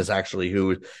Leon is actually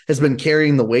who has been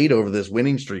carrying the weight over this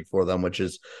winning streak for them, which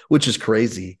is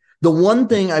crazy. The one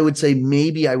thing I would say,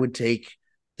 maybe I would take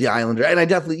the Islander, and I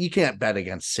definitely, you can't bet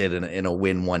against Sid in a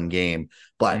win one game,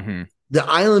 but Mm-hmm. the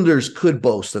Islanders could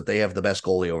boast that they have the best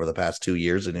goalie over the past 2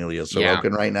 years in Ilya Yeah.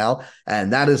 Sorokin right now.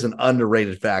 And that is an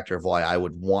underrated factor of why I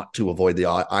would want to avoid the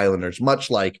Islanders, much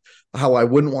like how I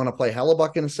wouldn't want to play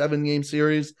Hellebuck in a 7-game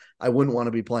series. I wouldn't want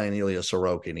to be playing Ilya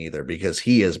Sorokin either, because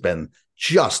he has been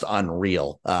just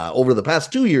unreal over the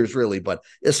past 2 years, really, but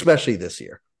especially this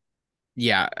year.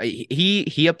 Yeah,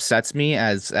 he upsets me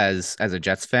as a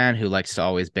Jets fan who likes to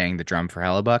always bang the drum for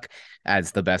Hellebuck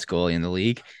as the best goalie in the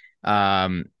league.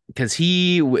 Because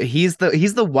he's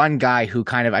the one guy who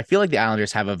kind of, I feel like the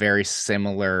Islanders have a very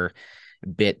similar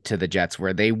bit to the Jets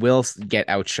where they will get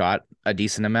outshot a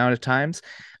decent amount of times.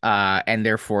 And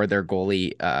therefore their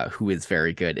goalie, who is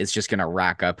very good, is just going to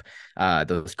rack up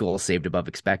those goals saved above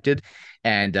expected.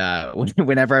 And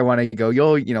whenever I want to go,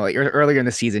 like earlier in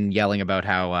the season, yelling about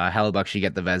how Hellebuck should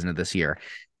get the Vezina this year.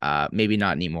 Maybe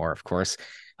not anymore, of course.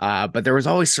 But there was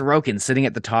always Sorokin sitting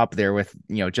at the top there with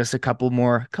just a couple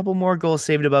more goals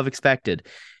saved above expected.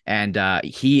 And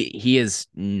he is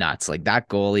nuts. Like that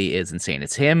goalie is insane.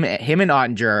 It's him and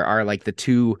Ottinger are like the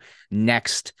two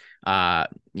next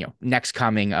next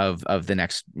coming of the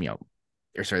next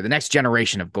the next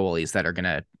generation of goalies that are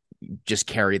gonna just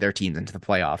carry their teams into the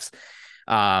playoffs.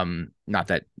 Not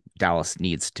that Dallas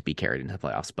needs to be carried into the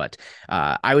playoffs, but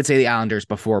I would say the Islanders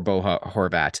before Bo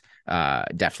Horvat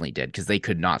definitely did, because they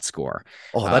could not score.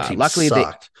 Oh, that team Luckily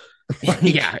sucked.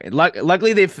 yeah,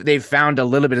 luckily they've found a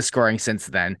little bit of scoring since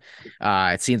then.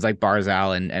 It seems like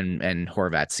Barzal and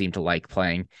Horvat seem to like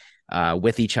playing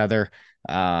with each other.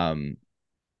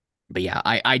 But yeah,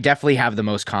 I definitely have the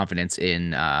most confidence in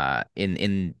not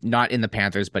in the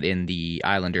Panthers, but in the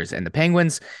Islanders and the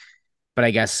Penguins. But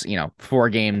I guess, 4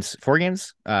 games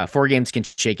can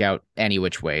shake out any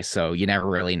which way. So you never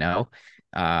really know.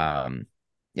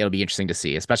 It'll be interesting to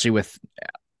see, especially with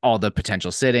all the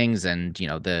potential sittings and,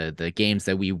 the games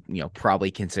that we,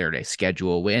 probably considered a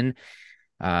schedule win.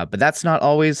 But that's not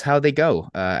always how they go,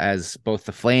 as both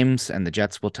the Flames and the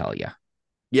Jets will tell you.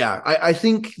 Yeah, I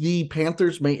think the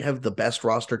Panthers may have the best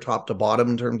roster top to bottom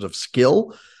in terms of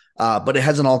skill, but it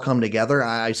hasn't all come together.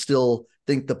 I still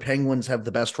think the Penguins have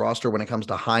the best roster when it comes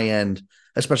to high-end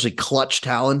especially clutch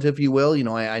talent, if you will.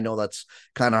 I know that's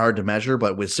kind of hard to measure,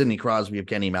 but with Sidney Crosby, of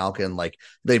Kenny Malkin, like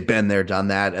they've been there, done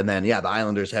that. And then, yeah, the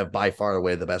Islanders have by far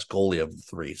away the best goalie of the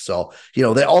three. So, they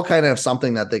all kind of have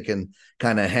something that they can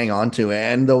kind of hang on to.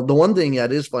 And the one thing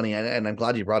that is funny, and I'm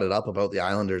glad you brought it up about the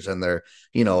Islanders and their,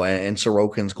 and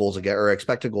Sorokin's goals against or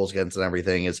expected goals against and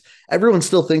everything is everyone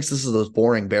still thinks this is those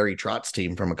boring Barry Trotz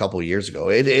team from a couple of years ago.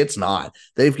 It's not.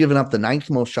 They've given up the ninth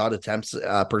most shot attempts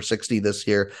per 60 this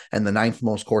year and the ninth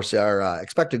most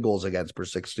expected goals against per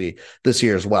 60 this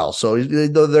year as well. So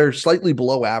they're slightly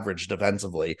below average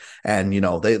defensively. And,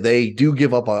 they do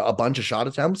give up a bunch of shot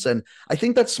attempts. And I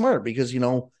think that's smart because,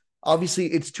 obviously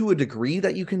it's to a degree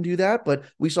that you can do that, but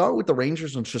we saw it with the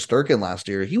Rangers and Shesterkin last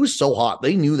year. He was so hot.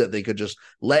 They knew that they could just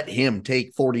let him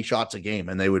take 40 shots a game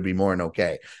and they would be more than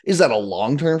okay. Is that a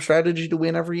long-term strategy to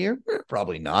win every year?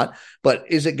 Probably not. But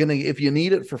is it going to, if you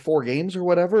need it for 4 games or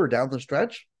whatever, or down the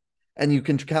stretch, and you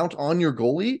can count on your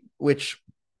goalie, which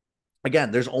again,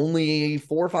 there's only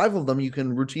 4 or 5 of them you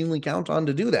can routinely count on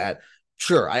to do that.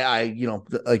 Sure. I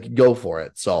like go for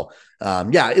it. So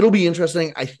yeah, it'll be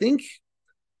interesting. I think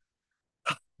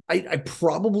I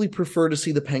probably prefer to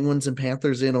see the Penguins and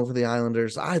Panthers in over the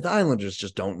Islanders. The Islanders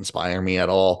just don't inspire me at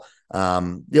all.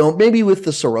 Maybe with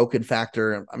the Sorokin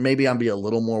factor, maybe I'll be a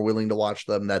little more willing to watch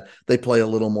them, that they play a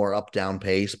little more up down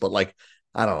pace. But like,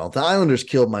 I don't know, the Islanders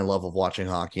killed my love of watching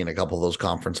hockey in a couple of those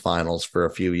conference finals for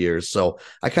a few years. So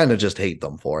I kind of just hate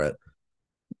them for it.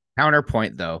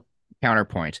 Counterpoint, though.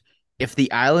 Counterpoint. If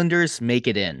the Islanders make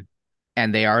it in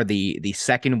and they are the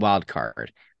second wild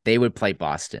card, they would play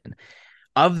Boston.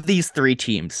 Of these 3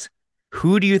 teams,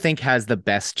 who do you think has the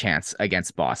best chance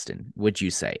against Boston, would you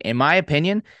say? In my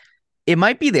opinion, it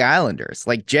might be the Islanders,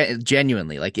 like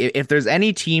genuinely. Like if there's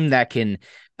any team that can,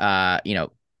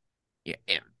 obviously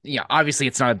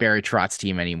it's not a Barry Trotz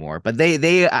team anymore, but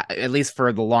they at least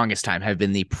for the longest time have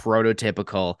been the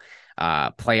prototypical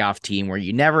playoff team where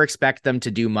you never expect them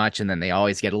to do much and then they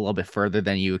always get a little bit further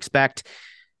than you expect.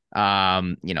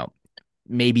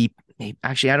 Maybe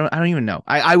actually, I don't even know.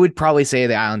 I would probably say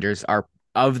the Islanders are,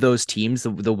 of those teams,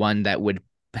 the one that would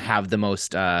have the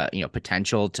most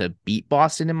potential to beat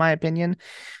Boston, in my opinion.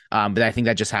 But I think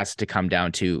that just has to come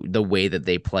down to the way that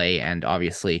they play, and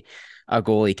obviously a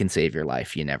goalie can save your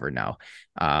life. You never know.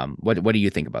 What do you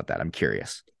think about that? I'm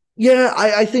curious. Yeah,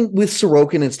 I think with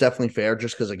Sorokin, it's definitely fair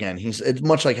just because, again, it's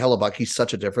much like Hellebuck. He's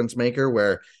such a difference maker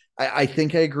where I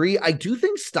think I agree. I do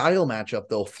think style matchup,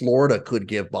 though, Florida could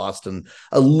give Boston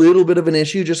a little bit of an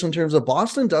issue just in terms of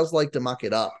Boston does like to muck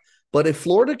it up. But if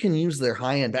Florida can use their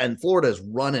high end, and Florida is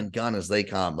run and gun as they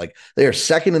come, like they are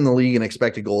second in the league in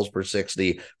expected goals per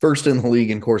 60, first in the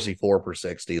league in Corsi 4 per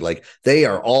 60. Like they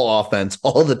are all offense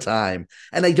all the time.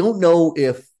 And I don't know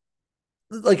if,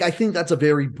 like, I think that's a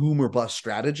very boom or bust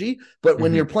strategy. But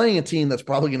when you're playing a team that's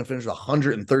probably going to finish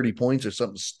 130 points or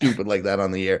something stupid like that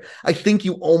on the year, I think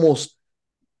you almost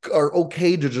are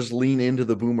okay to just lean into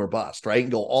the boom or bust, right?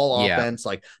 And go all Yeah. offense,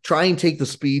 like try and take the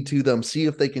speed to them, see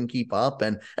if they can keep up.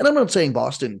 And I'm not saying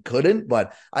Boston couldn't,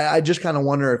 but I just kind of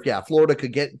wonder if, yeah, Florida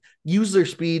could use their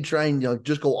speed, try and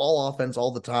just go all offense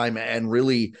all the time and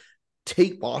really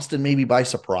take Boston maybe by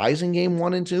surprise in game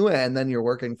 1 and 2, and then you're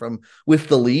working from with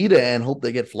the lead and hope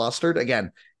they get flustered.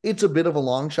 Again, it's a bit of a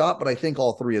long shot, but I think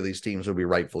all 3 of these teams would be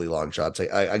rightfully long shots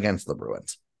against the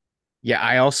Bruins. Yeah,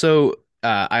 I also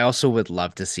would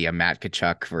love to see a Matt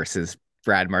Tkachuk versus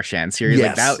Brad Marchand series.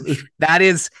 Yes. Like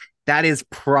that is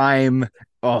prime.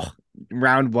 Oh,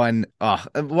 round 1. Oh,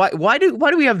 why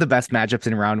do we have the best matchups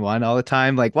in round 1 all the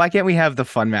time? Like, why can't we have the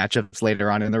fun matchups later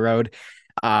on in the road?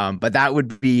 But that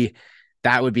would be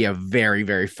a very,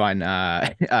 very fun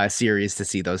series to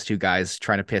see those 2 guys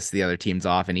trying to piss the other teams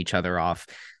off and each other off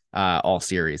all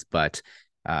series. But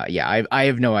yeah, I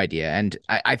have no idea. And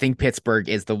I think Pittsburgh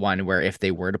is the one where if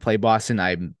they were to play Boston,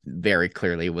 I very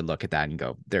clearly would look at that and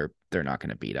go, they're not going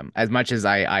to beat them. As much as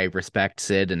I respect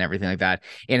Sid and everything like that,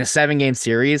 in a 7-game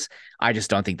series, I just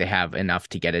don't think they have enough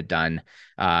to get it done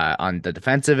on the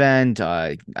defensive end.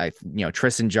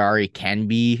 Tristan Jarry can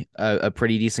be a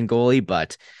pretty decent goalie,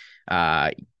 but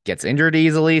gets injured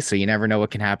easily, so you never know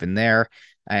what can happen there.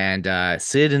 And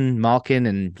Sid and Malkin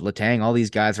and Letang, all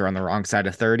these guys are on the wrong side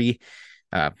of 30.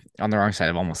 On the wrong side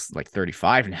of almost like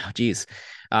 35 now. Geez.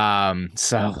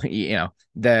 So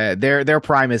their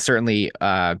prime is certainly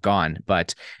gone,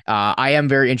 but I am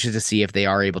very interested to see if they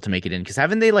are able to make it in, because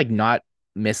haven't they like not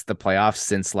missed the playoffs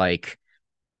since like,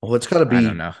 well, it's got to be, I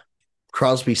don't know,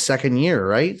 Crosby's second year,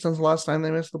 right? Since the last time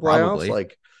they missed the playoffs, probably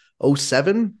like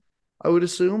 07, I would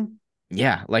assume.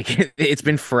 Yeah, like it's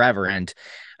been forever, and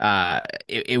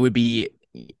it would be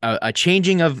a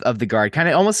changing of the guard, kind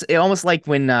of almost like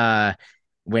when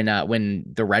when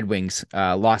the Red Wings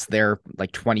lost their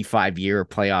like 25-year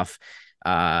playoff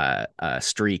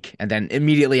streak, and then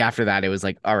immediately after that it was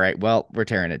like, all right, well, we're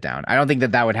tearing it down. I don't think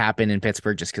that that would happen in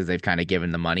Pittsburgh just because they've kind of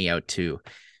given the money out to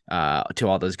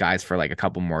all those guys for like a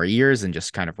couple more years and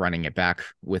just kind of running it back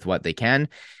with what they can.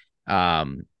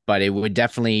 But it would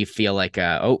definitely feel like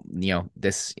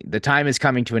the time is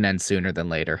coming to an end sooner than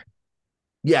later.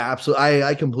 Yeah, absolutely.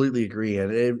 I completely agree.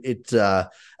 And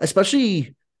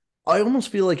especially, I almost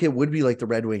feel like it would be like the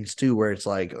Red Wings too, where it's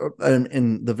like,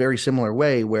 in the very similar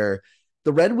way, where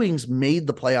the Red Wings made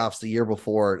the playoffs the year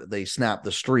before they snapped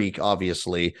the streak,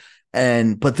 obviously,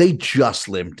 but they just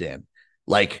limped in.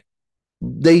 Like,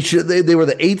 they were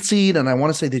the eighth seed, and I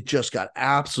want to say they just got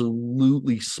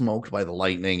absolutely smoked by the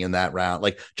Lightning in that round,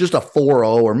 like just a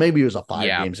 4-0, or maybe it was a five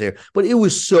Yeah. game series, but it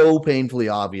was so painfully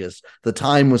obvious the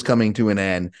time was coming to an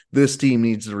end. This team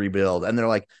needs to rebuild, and they're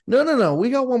like, no,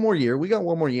 we got one more year,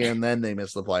 and then they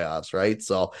miss the playoffs, right?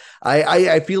 So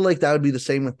I feel like that would be the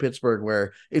same with Pittsburgh,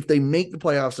 where if they make the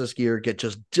playoffs this year, get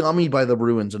just dummied by the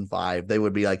Bruins in five, they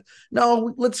would be like,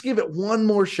 no, let's give it one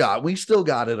more shot, we still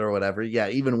got it, or whatever. Yeah,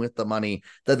 even with the money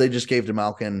that they just gave to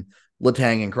Malkin,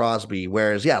 Letang, and Crosby.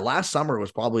 Whereas, yeah, last summer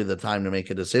was probably the time to make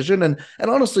a decision. And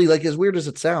honestly, like, as weird as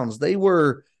it sounds, they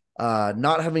were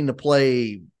not having to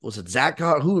play. Was it Zach?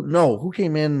 Who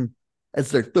came in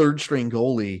as their third string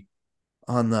goalie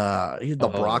on the Oh,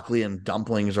 broccoli and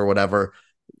dumplings or whatever.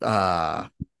 Uh,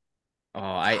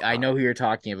 I know who you're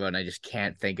talking about, and I just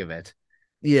can't think of it.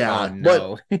 Oh Yeah, but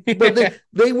no. but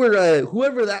they were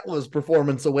whoever that was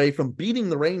performance away from beating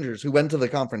the Rangers, who went to the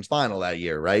conference final that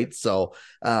year, right? So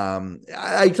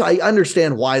I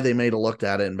understand why they may have looked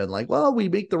at it and been like, well, we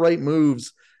make the right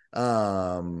moves,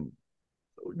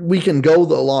 we can go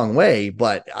the long way.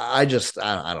 But I don't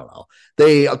know.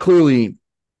 They clearly,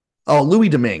 Louis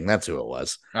Domingue, that's who it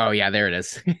was. Oh yeah, there it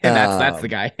is. That's the Um,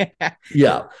 guy.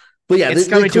 Yeah, but yeah, It's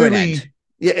they coming to an end. clearly,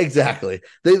 yeah, exactly.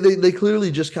 They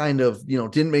clearly just kind of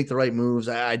didn't make the right moves.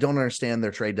 I don't understand their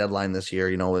trade deadline this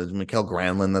year. With Mikael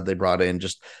Granlund that they brought in,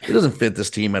 just it doesn't fit this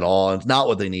team at all. It's not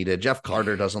what they needed. Jeff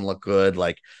Carter doesn't look good.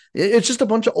 Like it's just a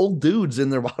bunch of old dudes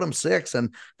in their bottom six,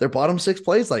 and their bottom six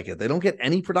plays like it. They don't get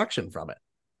any production from it.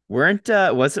 Weren't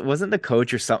wasn't the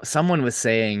coach or someone was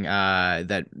saying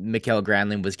that Mikael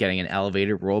Granlund was getting an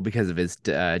elevated role because of his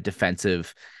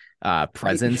defensive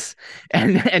presence,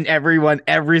 and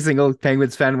every single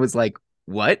Penguins fan was like,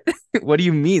 "What? What do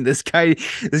you mean? This guy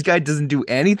doesn't do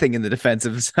anything in the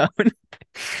defensive zone."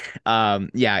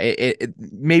 Yeah, it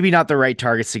maybe not the right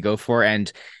targets to go for,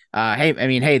 and hey, I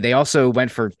mean, hey, they also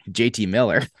went for JT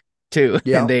Miller too,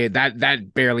 and Yeah,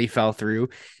 that barely fell through,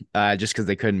 just because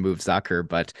they couldn't move Zucker.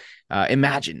 But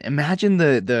imagine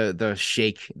the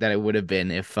shake that it would have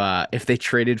been if they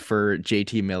traded for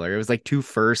JT Miller. It was like two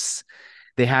firsts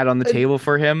they had on the table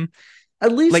for him.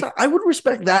 at least Like, I would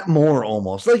respect that more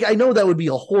almost. Like I know that would be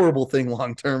a horrible thing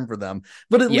long term for them,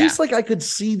 but at yeah. least like I could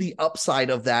see the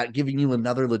upside of that giving you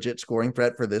another legit scoring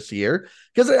threat for this year,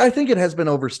 because I think it has been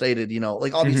overstated,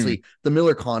 like Hmm. obviously the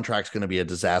Miller contract's going to be a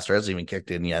disaster. It hasn't even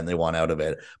kicked in yet and they want out of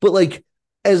it. But like,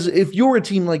 as if you're a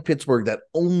team like Pittsburgh that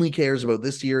only cares about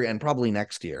this year and probably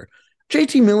next year,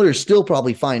 JT Miller is still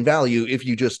probably fine value if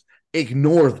you just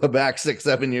ignore the back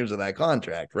 6-7 years of that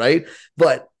contract, right?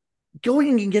 But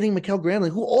going and getting Mikael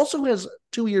Granlund, who also has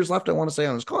 2 years left, I want to say,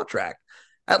 on his contract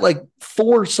at like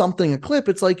four something a clip.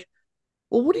 It's like,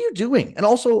 well, what are you doing? And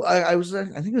also, I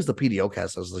think it was the PDO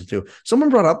cast I was listening to. Someone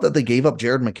brought up that they gave up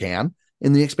Jared McCann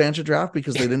in the expansion draft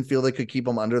because they didn't feel they could keep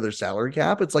him under their salary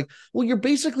cap. It's like, well, you're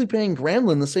basically paying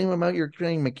Granlund the same amount you're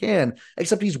paying McCann,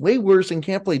 except he's way worse and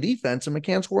can't play defense, and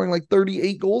McCann's scoring like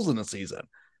 38 goals in a season.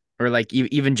 Or like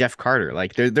even Jeff Carter.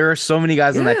 Like there are so many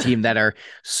guys on that Yeah. team that are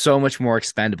so much more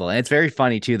expendable. And it's very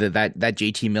funny too that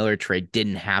JT Miller trade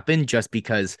didn't happen just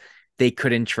because they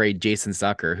couldn't trade Jason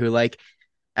Zucker, who, like,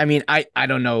 I mean, I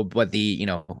don't know what the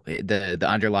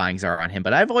underlyings are on him,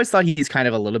 but I've always thought he's kind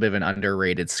of a little bit of an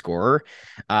underrated scorer.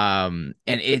 And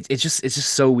it's just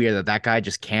so weird that guy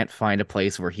just can't find a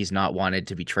place where he's not wanted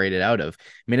to be traded out of.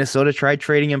 Minnesota tried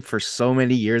trading him for so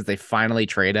many years. They finally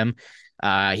trade him.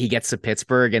 He gets to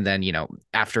Pittsburgh, and then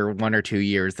after 1 or 2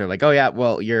 years, they're like, "Oh yeah,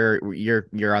 well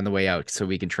you're on the way out, so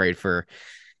we can trade for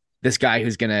this guy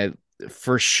who's gonna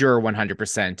for sure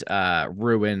 100%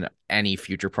 ruin any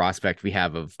future prospect we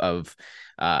have of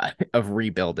of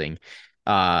rebuilding."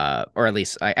 Or at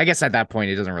least I guess at that point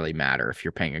it doesn't really matter if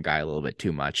you're paying a guy a little bit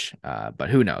too much.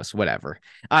 But who knows? Whatever.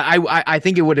 I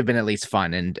think it would have been at least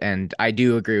fun, and I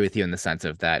do agree with you in the sense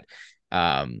of that.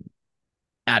 Um,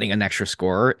 adding an extra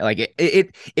scorer. Like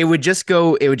it would just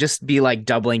go, it would just be like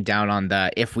doubling down on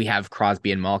the if we have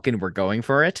Crosby and Malkin, we're going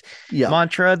for it Yeah.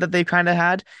 mantra that they kind of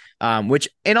had. Which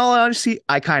in all honesty,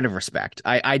 I kind of respect.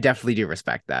 I definitely do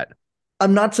respect that.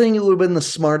 I'm not saying it would have been the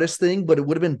smartest thing, but it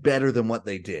would have been better than what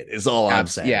they did, is all I'm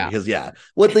saying. Yeah. Because, yeah,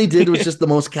 what they did was just the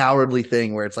most cowardly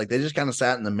thing where it's like they just kind of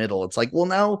sat in the middle. It's like, well,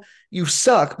 now you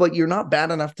suck, but you're not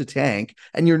bad enough to tank,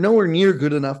 and you're nowhere near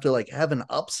good enough to like have an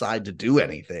upside to do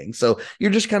anything. So you're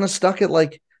just kind of stuck at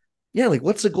like, yeah, like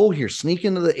what's the goal here? Sneak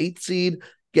into the eighth seed,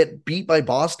 get beat by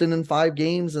Boston in 5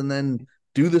 games, and then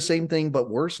do the same thing but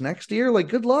worse next year? Like,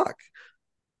 good luck.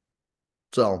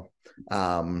 So,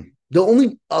 the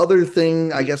only other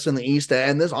thing, I guess, in the East,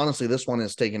 and this honestly, this one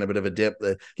is taking a bit of a dip.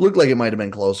 It looked like it might have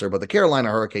been closer, but the Carolina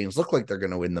Hurricanes look like they're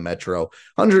going to win the Metro.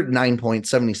 109 points,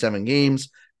 77 games.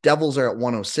 Devils are at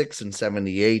 106 and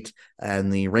 78,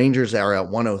 and the Rangers are at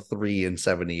 103 and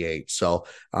 78. So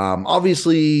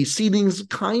obviously, seeding's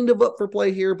kind of up for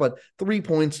play here, but 3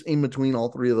 points in between all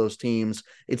three of those teams.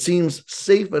 It seems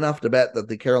safe enough to bet that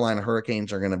the Carolina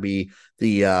Hurricanes are going to be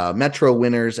the Metro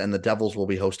winners, and the Devils will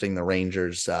be hosting the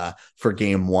Rangers for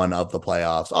game one of the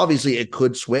playoffs. Obviously, it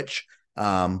could switch,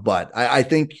 but I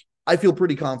think I feel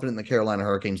pretty confident in the Carolina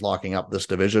Hurricanes locking up this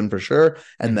division for sure,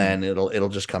 and then it'll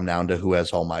just come down to who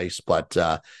has home ice. But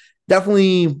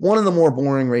definitely one of the more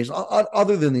boring races,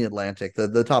 other than the Atlantic.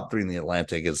 The top three in the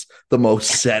Atlantic is the most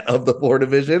set of the four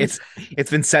divisions. It's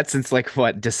been set since like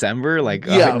what, December, like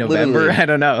Yeah, November. literally. I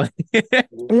don't know.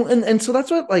 Well, and so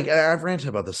that's what, like, I've ranted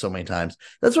about this so many times.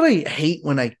 That's what I hate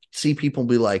when I see people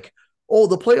be like, "Oh,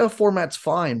 the playoff format's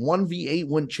fine. 1v8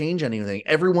 wouldn't change anything.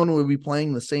 Everyone would be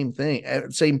playing the same thing,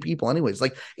 same people anyways."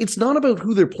 Like, it's not about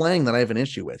who they're playing that I have an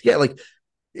issue with. Yeah, like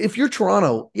if you're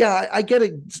Toronto, yeah, I get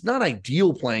it. It's not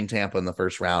ideal playing Tampa in the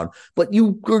first round, but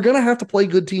you're going to have to play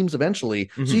good teams eventually.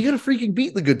 So you got to freaking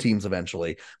beat the good teams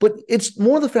eventually. But it's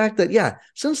more the fact that, yeah,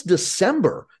 since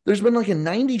December, there's been like a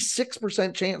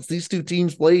 96% chance these two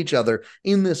teams play each other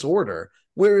in this order.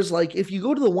 Whereas, like, if you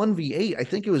go to the 1v8, I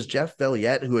think it was Jeff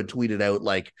Valiette who had tweeted out,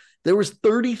 like, there was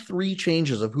 33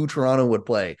 changes of who Toronto would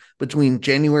play between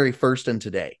January 1st and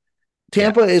today.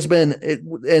 Tampa has been,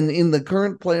 and in the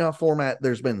current playoff format,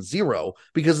 there's been zero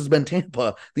because it's been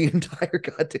Tampa the entire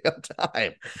goddamn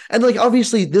time. And like,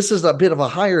 obviously, this is a bit of a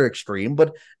higher extreme,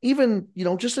 but even,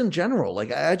 just in general,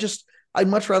 like, I'd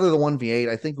much rather the 1v8.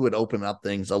 I think it would open up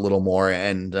things a little more.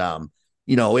 And,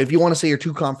 if you want to say your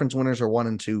two conference winners are 1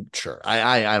 and 2, sure.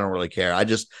 I don't really care. I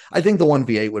think the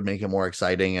 1v8 would make it more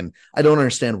exciting. And I don't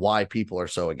understand why people are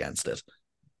so against it.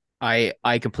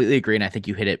 I completely agree, and I think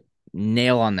you hit it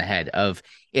nail on the head of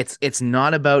it's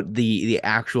not about the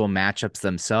actual matchups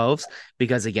themselves,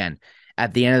 because again,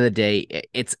 at the end of the day,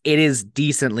 it is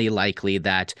decently likely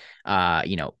that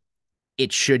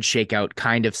it should shake out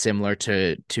kind of similar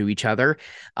to each other,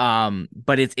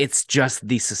 but it's just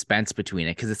the suspense between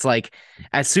it, because it's like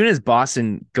as soon as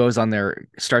Boston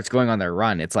starts going on their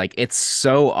run, it's like it's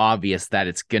so obvious that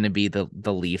it's going to be the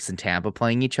Leafs and Tampa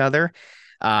playing each other.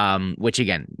 Which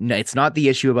again, it's not the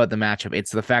issue about the matchup. It's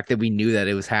the fact that we knew that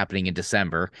it was happening in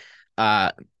December.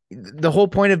 The whole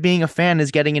point of being a fan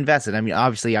is getting invested. I mean,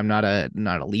 obviously I'm not a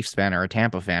Leafs fan or a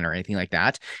Tampa fan or anything like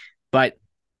that, but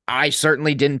I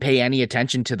certainly didn't pay any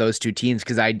attention to those two teams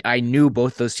because I knew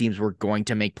both those teams were going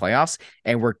to make playoffs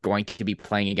and were going to be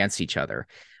playing against each other.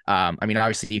 I mean,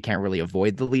 obviously you can't really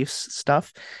avoid the Leafs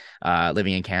stuff,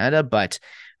 living in Canada, but,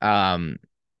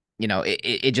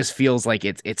 it just feels like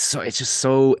it's just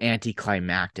so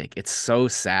anticlimactic. It's so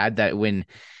sad that when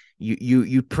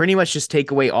you pretty much just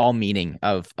take away all meaning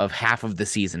of half of the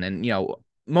season, and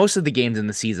most of the games in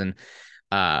the season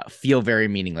feel very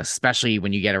meaningless, especially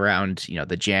when you get around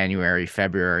the January,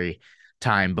 February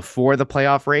time before the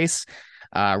playoff race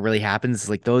really happens.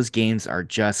 Like those games are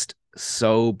just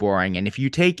so boring. And if you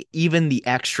take even the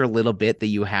extra little bit that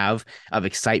you have of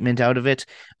excitement out of it,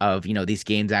 of these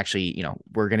games actually,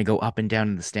 we're gonna go up and down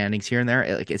in the standings here and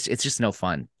there, like it's just no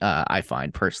fun, I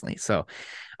find personally. So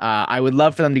I would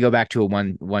love for them to go back to a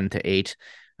 1-8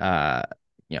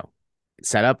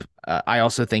 setup. I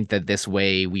also think that this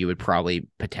way we would probably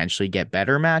potentially get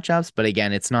better matchups, but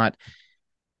again, it's not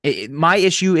my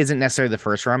issue isn't necessarily the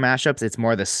first round matchups. It's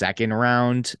more the second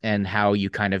round and how you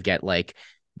kind of get like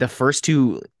the first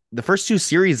two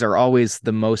series are always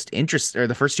the most interesting, or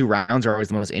the first two rounds are always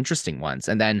the most interesting ones.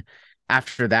 And then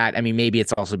after that, I mean, maybe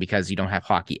it's also because you don't have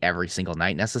hockey every single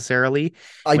night necessarally.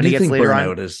 I when do it gets think later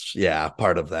burnout on, is,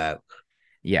 part of that.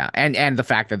 yeah, and the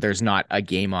fact that there's not a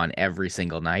game on every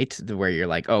single night where you're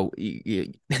like, oh,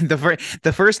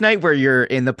 the first night where you're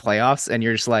in the playoffs and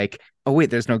you're just like, oh wait,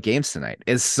 there's no games tonight.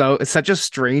 It's such a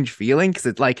strange feeling because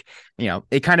it's like,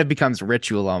 it kind of becomes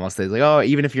ritual almost. It's like, oh,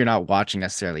 even if you're not watching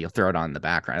necessarily, you'll throw it on in the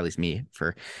background. At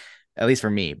least for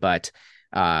me. But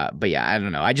yeah, I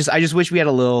don't know. I just wish we had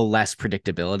a little less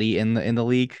predictability in the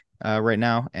league right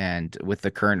now. And with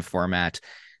the current format,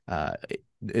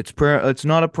 it's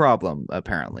not a problem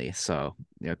apparently. So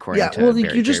according Yeah, to well, like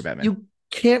Jerry Bettman. you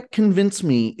can't convince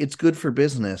me it's good for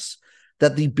business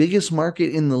that the biggest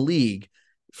market in the league,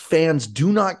 fans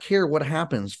do not care what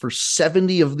happens for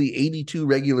 70 of the 82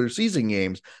 regular season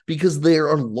games because they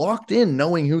are locked in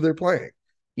knowing who they're playing.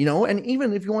 And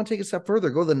even if you want to take a step further,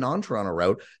 go the non-Toronto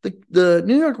route. The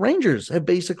New York Rangers have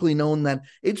basically known that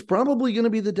it's probably going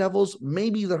to be the Devils,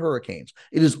 maybe the Hurricanes.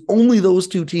 It is only those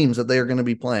two teams that they are going to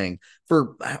be playing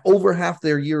for over half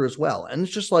their year as well. And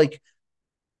it's just like,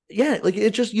 yeah, like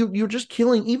it's just you're just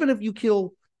killing, even if you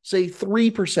kill say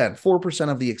 3%, 4%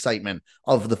 of the excitement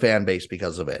of the fan base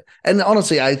because of it. And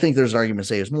honestly, I think there's an argument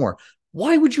to say is more.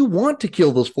 Why would you want to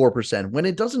kill those 4% when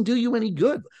it doesn't do you any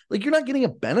good? Like you're not getting a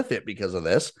benefit because of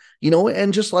this,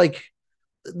 and just like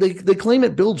they claim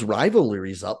it builds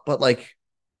rivalries up, but like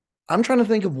I'm trying to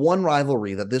think of one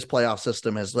rivalry that this playoff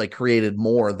system has like created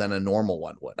more than a normal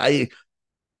one would.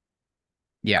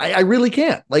 Yeah. I really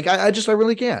can't. Like I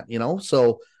really can't,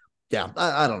 So yeah,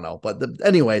 I don't know. But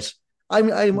anyways,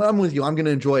 I'm with you. I'm going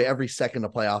to enjoy every second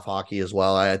of playoff hockey as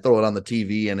well. I throw it on the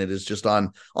TV and it is just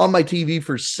on my TV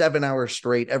for 7 hours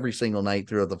straight every single night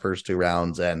throughout the first two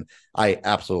rounds. And I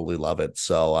absolutely love it.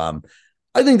 So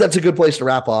I think that's a good place to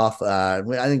wrap off. I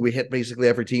think we hit basically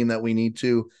every team that we need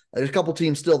to. There's a couple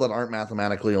teams still that aren't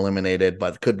mathematically eliminated,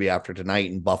 but could be after tonight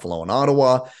in Buffalo and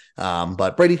Ottawa.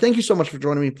 But Brady, thank you so much for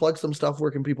joining me. Plug some stuff.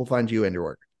 Where can people find you and your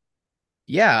work?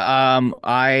 Yeah,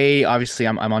 I obviously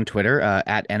I'm on Twitter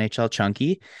at NHL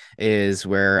Chunky is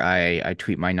where I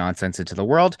tweet my nonsense into the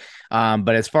world. But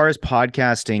as far as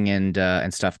podcasting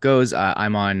and stuff goes,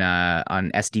 I'm on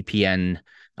SDPN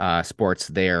Sports.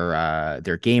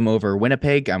 Their Game Over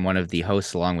Winnipeg. I'm one of the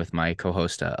hosts along with my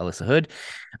co-host Alyssa Hood.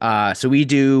 So we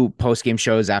do post-game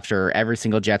shows after every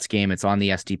single Jets game. It's on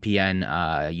the SDPN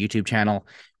YouTube channel.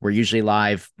 We're usually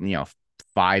live,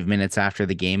 5 minutes after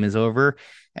the game is over.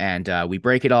 And we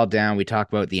break it all down. We talk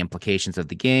about the implications of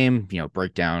the game,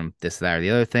 break down this, that, or the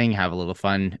other thing, have a little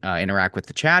fun, interact with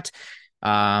the chat.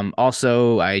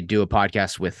 Also, I do a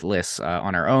podcast with Liz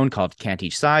on our own called Can't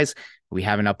Teach Size. We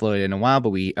haven't uploaded in a while,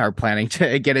 but we are planning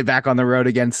to get it back on the road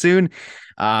again soon.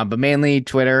 But mainly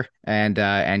Twitter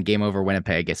and Game Over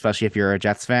Winnipeg, especially if you're a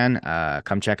Jets fan.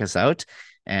 Come check us out.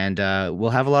 And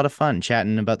we'll have a lot of fun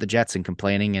chatting about the Jets and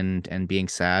complaining and being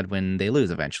sad when they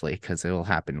lose eventually, because it will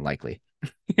happen likely.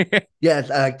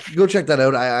 Yeah, go check that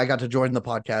out. I got to join the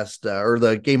podcast or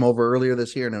the Game Over earlier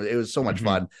this year, and it was so much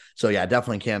fun. So yeah,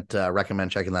 definitely can't recommend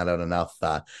checking that out enough.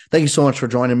 Thank you so much for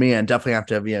joining me, and definitely have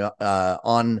to have you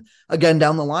on again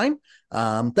down the line.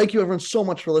 Thank you everyone so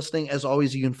much for listening. As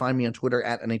always, you can find me on Twitter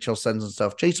at NHL Sends and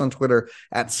Stuff. Chase on Twitter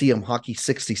at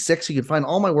CMHockey66. You can find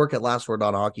all my work at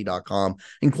lastwordonhockey.com,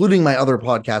 including my other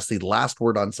podcast, the Last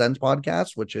Word on Sends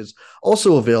podcast, which is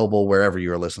also available wherever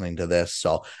you're listening to this.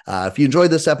 So if you enjoyed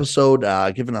this episode,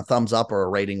 giving a thumbs up or a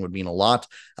rating would mean a lot,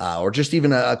 or just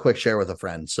even a quick share with a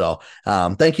friend. So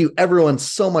thank you everyone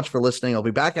so much for listening. I'll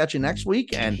be back at you next week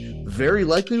and very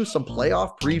likely with some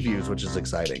playoff previews, which is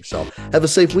exciting. So have a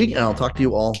safe week, and I'll talk to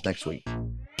you all next week.